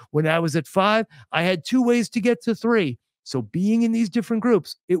 5. When I was at 5, I had 2 ways to get to 3. So being in these different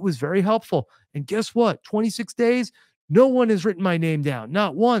groups, it was very helpful. And guess what? 26 days, no one has written my name down,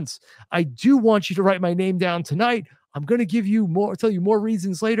 not once. I do want you to write my name down tonight. I'm going to give you more, tell you more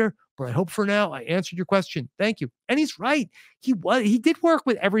reasons later, but I hope for now I answered your question. Thank you. And he's right. He did work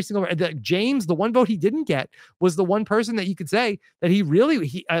with every single, James, the one vote he didn't get was the one person that you could say that he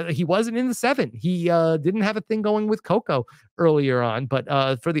wasn't in the 7. He didn't have a thing going with Coco earlier on, but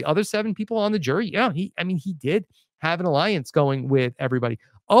for the other 7 people on the jury, yeah, he did have an alliance going with everybody.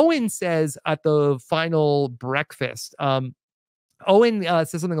 Owen says at the final breakfast, Owen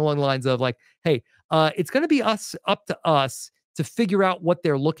says something along the lines of like, hey, it's going to be up to us to figure out what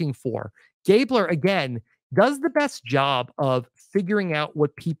they're looking for. Gabler, again, does the best job of figuring out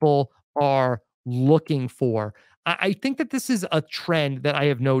what people are looking for. I think that this is a trend that I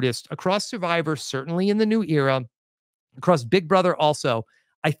have noticed across Survivor, certainly in the new era, across Big Brother also.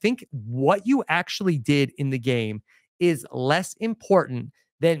 I think what you actually did in the game is less important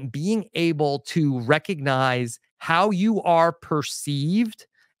than being able to recognize how you are perceived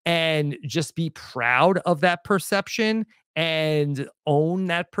and just be proud of that perception and own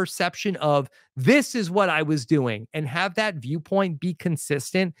that perception of this is what I was doing and have that viewpoint be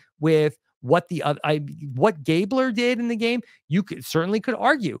consistent with what what Gabler did in the game. You certainly could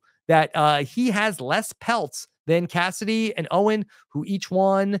argue that he has less pelts than Cassidy and Owen, who each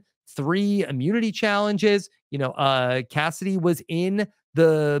won 3 immunity challenges. Cassidy was in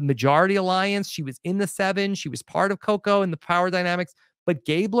the majority alliance. She was in the 7. She was part of Coco and the power dynamics. But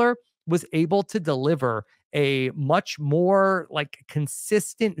Gabler was able to deliver a much more like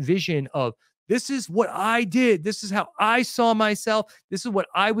consistent vision of this is what I did. This is how I saw myself. This is what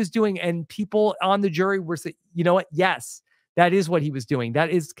I was doing. And people on the jury were saying, you know what? Yes, that is what he was doing. That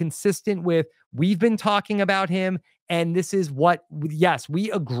is consistent with we've been talking about him. And this is what, yes,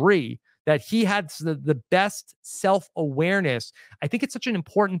 we agree that he had the best self-awareness. I think it's such an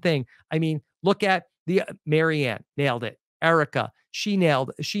important thing. I mean, look at the Marianne nailed it. Erica, she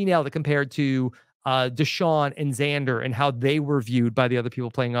nailed it compared to Deshaun and Xander and how they were viewed by the other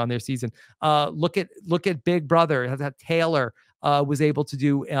people playing on their season. Look at Big Brother, that Taylor was able to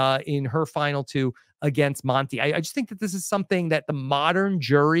do in her final 2 against Monty. I just think that this is something that the modern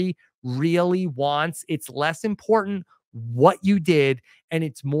jury really wants. It's less important what you did, and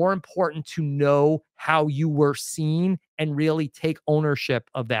it's more important to know how you were seen and really take ownership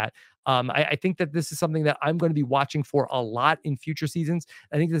of that. I think that this is something that I'm going to be watching for a lot in future seasons.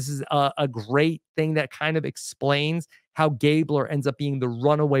 I think this is a great thing that kind of explains how Gabler ends up being the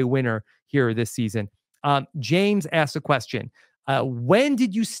runaway winner here this season. James asked a question. When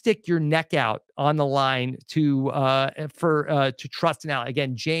did you stick your neck out on the line to trust an ally?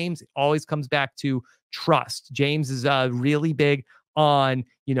 Again, James always comes back to trust. James is really big on,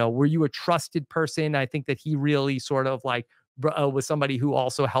 were you a trusted person? I think that he really sort of like was somebody who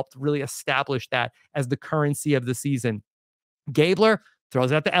also helped really establish that as the currency of the season. Gabler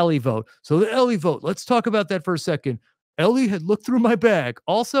throws out the Ellie vote. So the Ellie vote, let's talk about that for a second. Ellie had looked through my bag.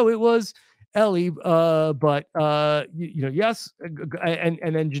 Also, it was Ellie, but yes. And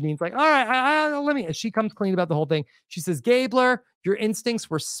then Janine's like, all right, let me, she comes clean about the whole thing. She says, Gabler, your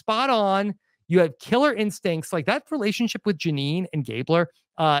instincts were spot on. You have killer instincts. Like that relationship with Janine and Gabler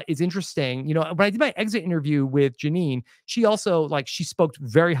is interesting. When I did my exit interview with Janine, she also she spoke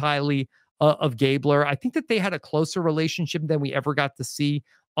very highly of Gabler. I think that they had a closer relationship than we ever got to see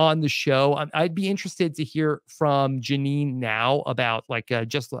on the show. I'd be interested to hear from Janine now about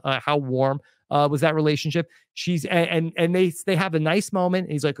how warm was that relationship. She's and they have a nice moment.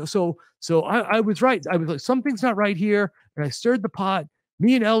 And he's like, so I was right. I was like, something's not right here, and I stirred the pot.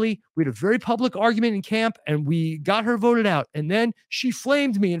 Me and Ellie, we had a very public argument in camp and we got her voted out. And then she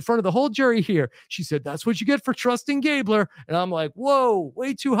flamed me in front of the whole jury here. She said, that's what you get for trusting Gabler. And I'm like, whoa,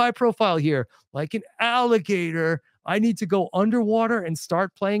 way too high profile here. Like an alligator, I need to go underwater and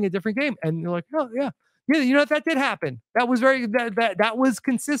start playing a different game. And they're like, oh yeah, yeah, you know, that did happen. That was that was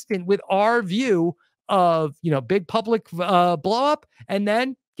consistent with our view of, you know, big public blow up. And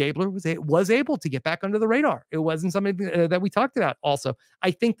then Gabler was able to get back under the radar. It wasn't something that we talked about. Also,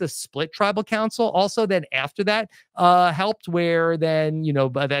 I think the split tribal council also then after that helped, where then, you know,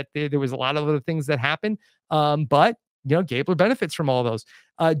 that there was a lot of other things that happened. But you know, Gabler benefits from all those.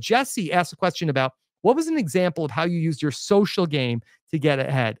 Jesse asked a question about what was an example of how you used your social game to get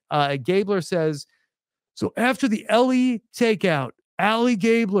ahead. Gabler says, so after the Ellie takeout, Allie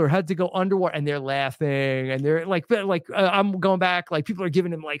Gabler had to go underwater, and they're laughing, and they're like I'm going back, like people are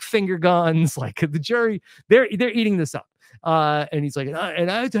giving him like finger guns, like the jury, they're eating this up. And he's like, and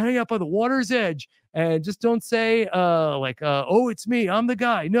I had to hang out by the water's edge, and just don't say oh, it's me, I'm the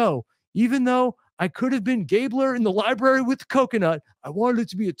guy. No, even though I could have been Gabler in the library with the coconut, I wanted it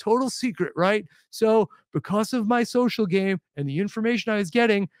to be a total secret, right? So because of my social game and the information I was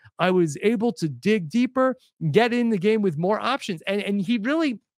getting, I was able to dig deeper, get in the game with more options. And he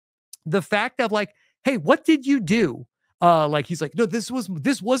really, the fact of like, hey, what did you do? Like he's like, no, this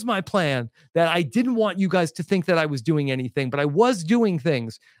was my plan, that I didn't want you guys to think that I was doing anything, but I was doing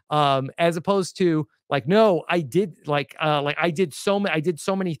things. As opposed to like, no, I did I did so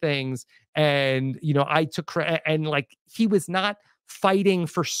many things, and you know, I took and like he was not fighting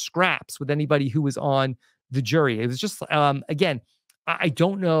for scraps with anybody who was on the jury. It was just again, I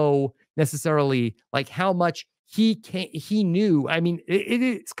don't know necessarily like how much he knew. I mean,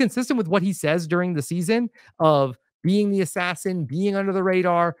 it's consistent with what he says during the season of being the assassin, being under the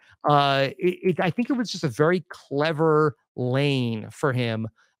radar. I think it was just a very clever lane for him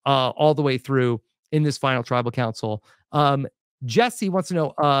all the way through in this final tribal council. Jesse wants to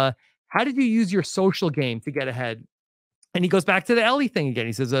know, how did you use your social game to get ahead? And he goes back to the Ellie thing again.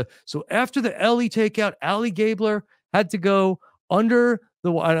 He says, so after the Ellie takeout, Allie Gabler had to go under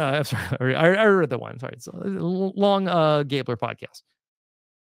the one. I'm sorry, I read the one. Sorry, it's a long Gabler podcast.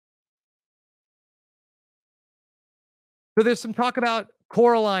 So there's some talk about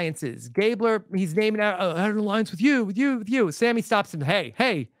core alliances. Gabler, he's naming out, I had an alliance with you. Sammy stops him.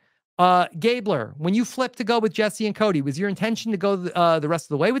 Hey, Gabler, when you flipped to go with Jesse and Cody, was your intention to go the rest of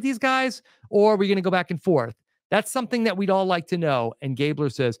the way with these guys, or were you going to go back and forth? That's something that we'd all like to know. And Gabler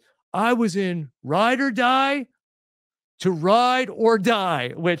says, I was in ride or die to ride or die,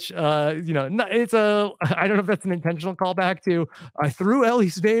 which, you know, it's I don't know if that's an intentional callback to, I threw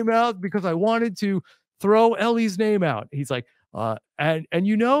Ellie's name out because I wanted to throw Ellie's name out. He's like, and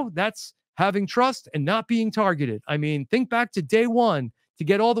you know, that's having trust and not being targeted. I mean, think back to day one to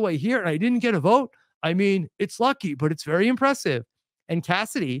get all the way here and I didn't get a vote. I mean, it's lucky, but it's very impressive. And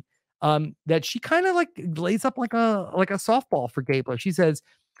Cassidy, that she kind of like lays up like a softball for Gabler. She says,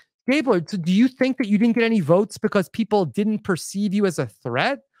 Gabler, do you think that you didn't get any votes because people didn't perceive you as a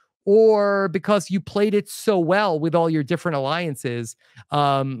threat, or because you played it so well with all your different alliances?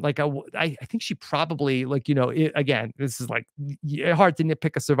 I think she probably, like, you know, again, this is like hard to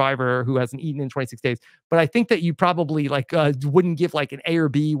nitpick a survivor who hasn't eaten in 26 days, but I think that you probably like wouldn't give like an A or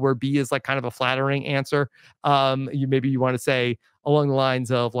B, where B is like kind of a flattering answer. Maybe you want to say along the lines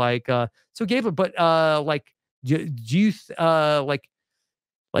of like, so Gabler, but like, do you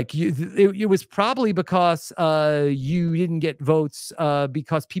like you, it was probably because you didn't get votes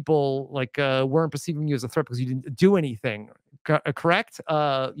because people like weren't perceiving you as a threat because you didn't do anything, correct?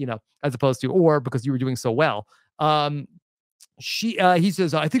 You know, as opposed to, or because you were doing so well. He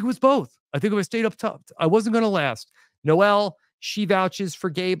says, I think it was both. I think if I stayed up top, I wasn't going to last. Noelle, she vouches for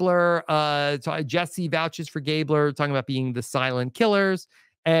Gabler. Jesse vouches for Gabler, talking about being the silent killers,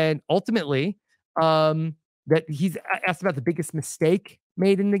 and ultimately, that he's asked about the biggest mistake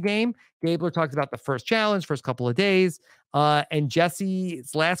made in the game. Gabler talks about the first challenge, first couple of days. And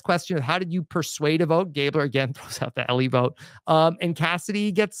Jesse's last question is, how did you persuade a vote? Gabler again throws out the Ellie vote. And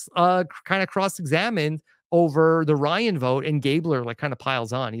Cassidy gets kind of cross-examined over the Ryan vote, and Gabler like kind of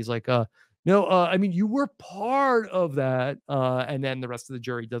piles on. He's like, no, I mean, you were part of that. And then the rest of the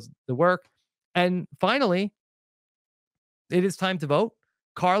jury does the work. And finally, it is time to vote.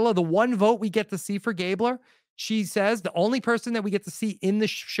 Carla, the one vote we get to see for Gabler, she says the only person that we get to see in the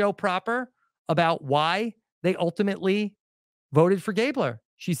show proper about why they ultimately voted for Gabler.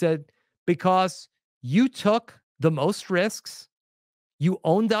 She said, because you took the most risks, you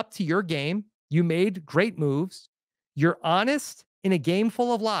owned up to your game, you made great moves, you're honest in a game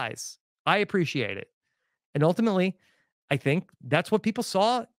full of lies. I appreciate it. And ultimately, I think that's what people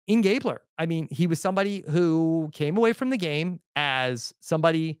saw in Gabler. I mean, he was somebody who came away from the game as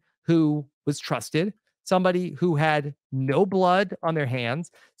somebody who was trusted, somebody who had no blood on their hands,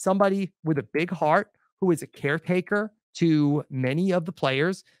 somebody with a big heart who is a caretaker to many of the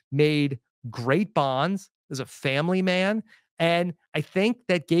players, made great bonds, is a family man. And I think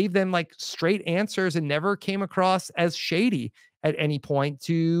that gave them like straight answers and never came across as shady at any point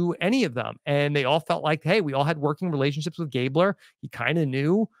to any of them. And they all felt like, hey, we all had working relationships with Gabler. He kind of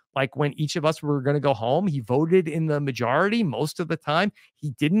knew like when each of us were going to go home. He voted in the majority most of the time. He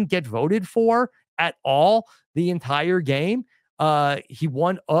didn't get voted for at all the entire game. He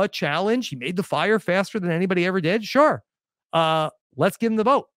won a challenge. He made the fire faster than anybody ever did. Sure. Let's give him the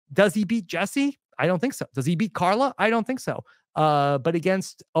vote. Does he beat Jesse? I don't think so. Does he beat Carla? I don't think so. But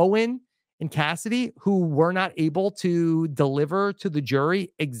against Owen and Cassidy, who were not able to deliver to the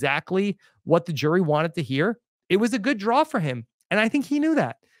jury exactly what the jury wanted to hear, it was a good draw for him. And I think he knew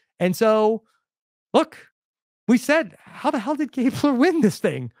that. And so, look, we said, how the hell did Gabler win this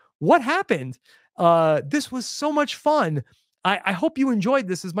thing? What happened? This was so much fun. I hope you enjoyed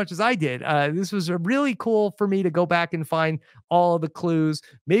this as much as I did. This was really cool for me to go back and find all of the clues.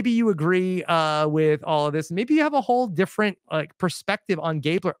 Maybe you agree with all of this. Maybe you have a whole different like perspective on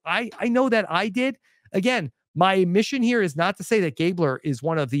Gabler. I know that I did. Again, my mission here is not to say that Gabler is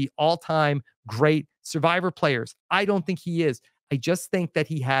one of the all-time great Survivor players. I don't think he is. I just think that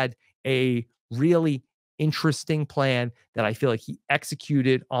he had a really interesting plan that I feel like he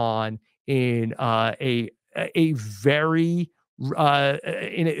executed on in a very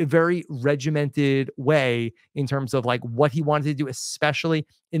in a very regimented way in terms of like what he wanted to do, especially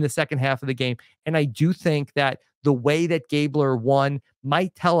in the second half of the game. And I do think that the way that Gabler won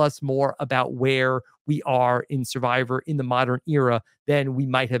might tell us more about where we are in Survivor in the modern era than we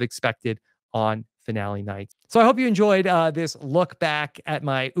might have expected on finale night. So I hope you enjoyed this look back at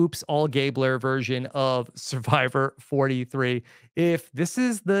my Oops All Gabler version of Survivor 43. If this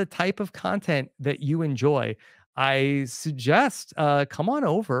is the type of content that you enjoy, I suggest come on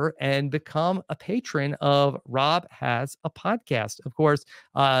over and become a patron of Rob Has a Podcast. Of course,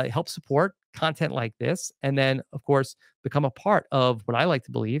 help support content like this. And then, of course, become a part of what I like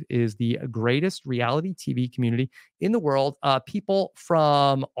to believe is the greatest reality TV community in the world. People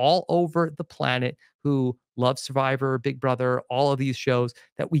from all over the planet who love Survivor, Big Brother, all of these shows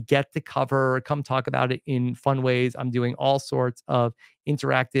that we get to cover, come talk about it in fun ways. I'm doing all sorts of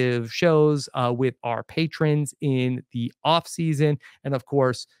interactive shows with our patrons in the off season. And of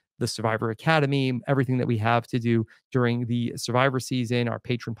course, the Survivor Academy, everything that we have to do during the Survivor season, our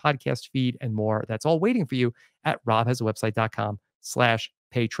patron podcast feed, and more. That's all waiting for you at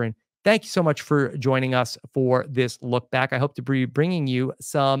robhasawebsite.com/patron. Thank you so much for joining us for this look back. I hope to be bringing you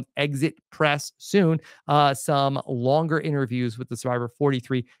some exit press soon, some longer interviews with the Survivor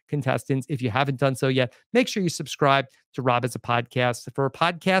 43 contestants. If you haven't done so yet, make sure you subscribe to Rob Has a Podcast. For a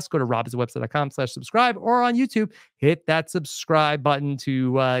podcast, go to robhasawebsite.com/subscribe, or on YouTube, hit that subscribe button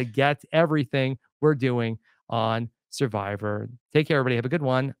to get everything we're doing on Survivor. Take care, everybody. Have a good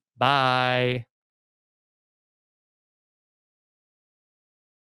one. Bye.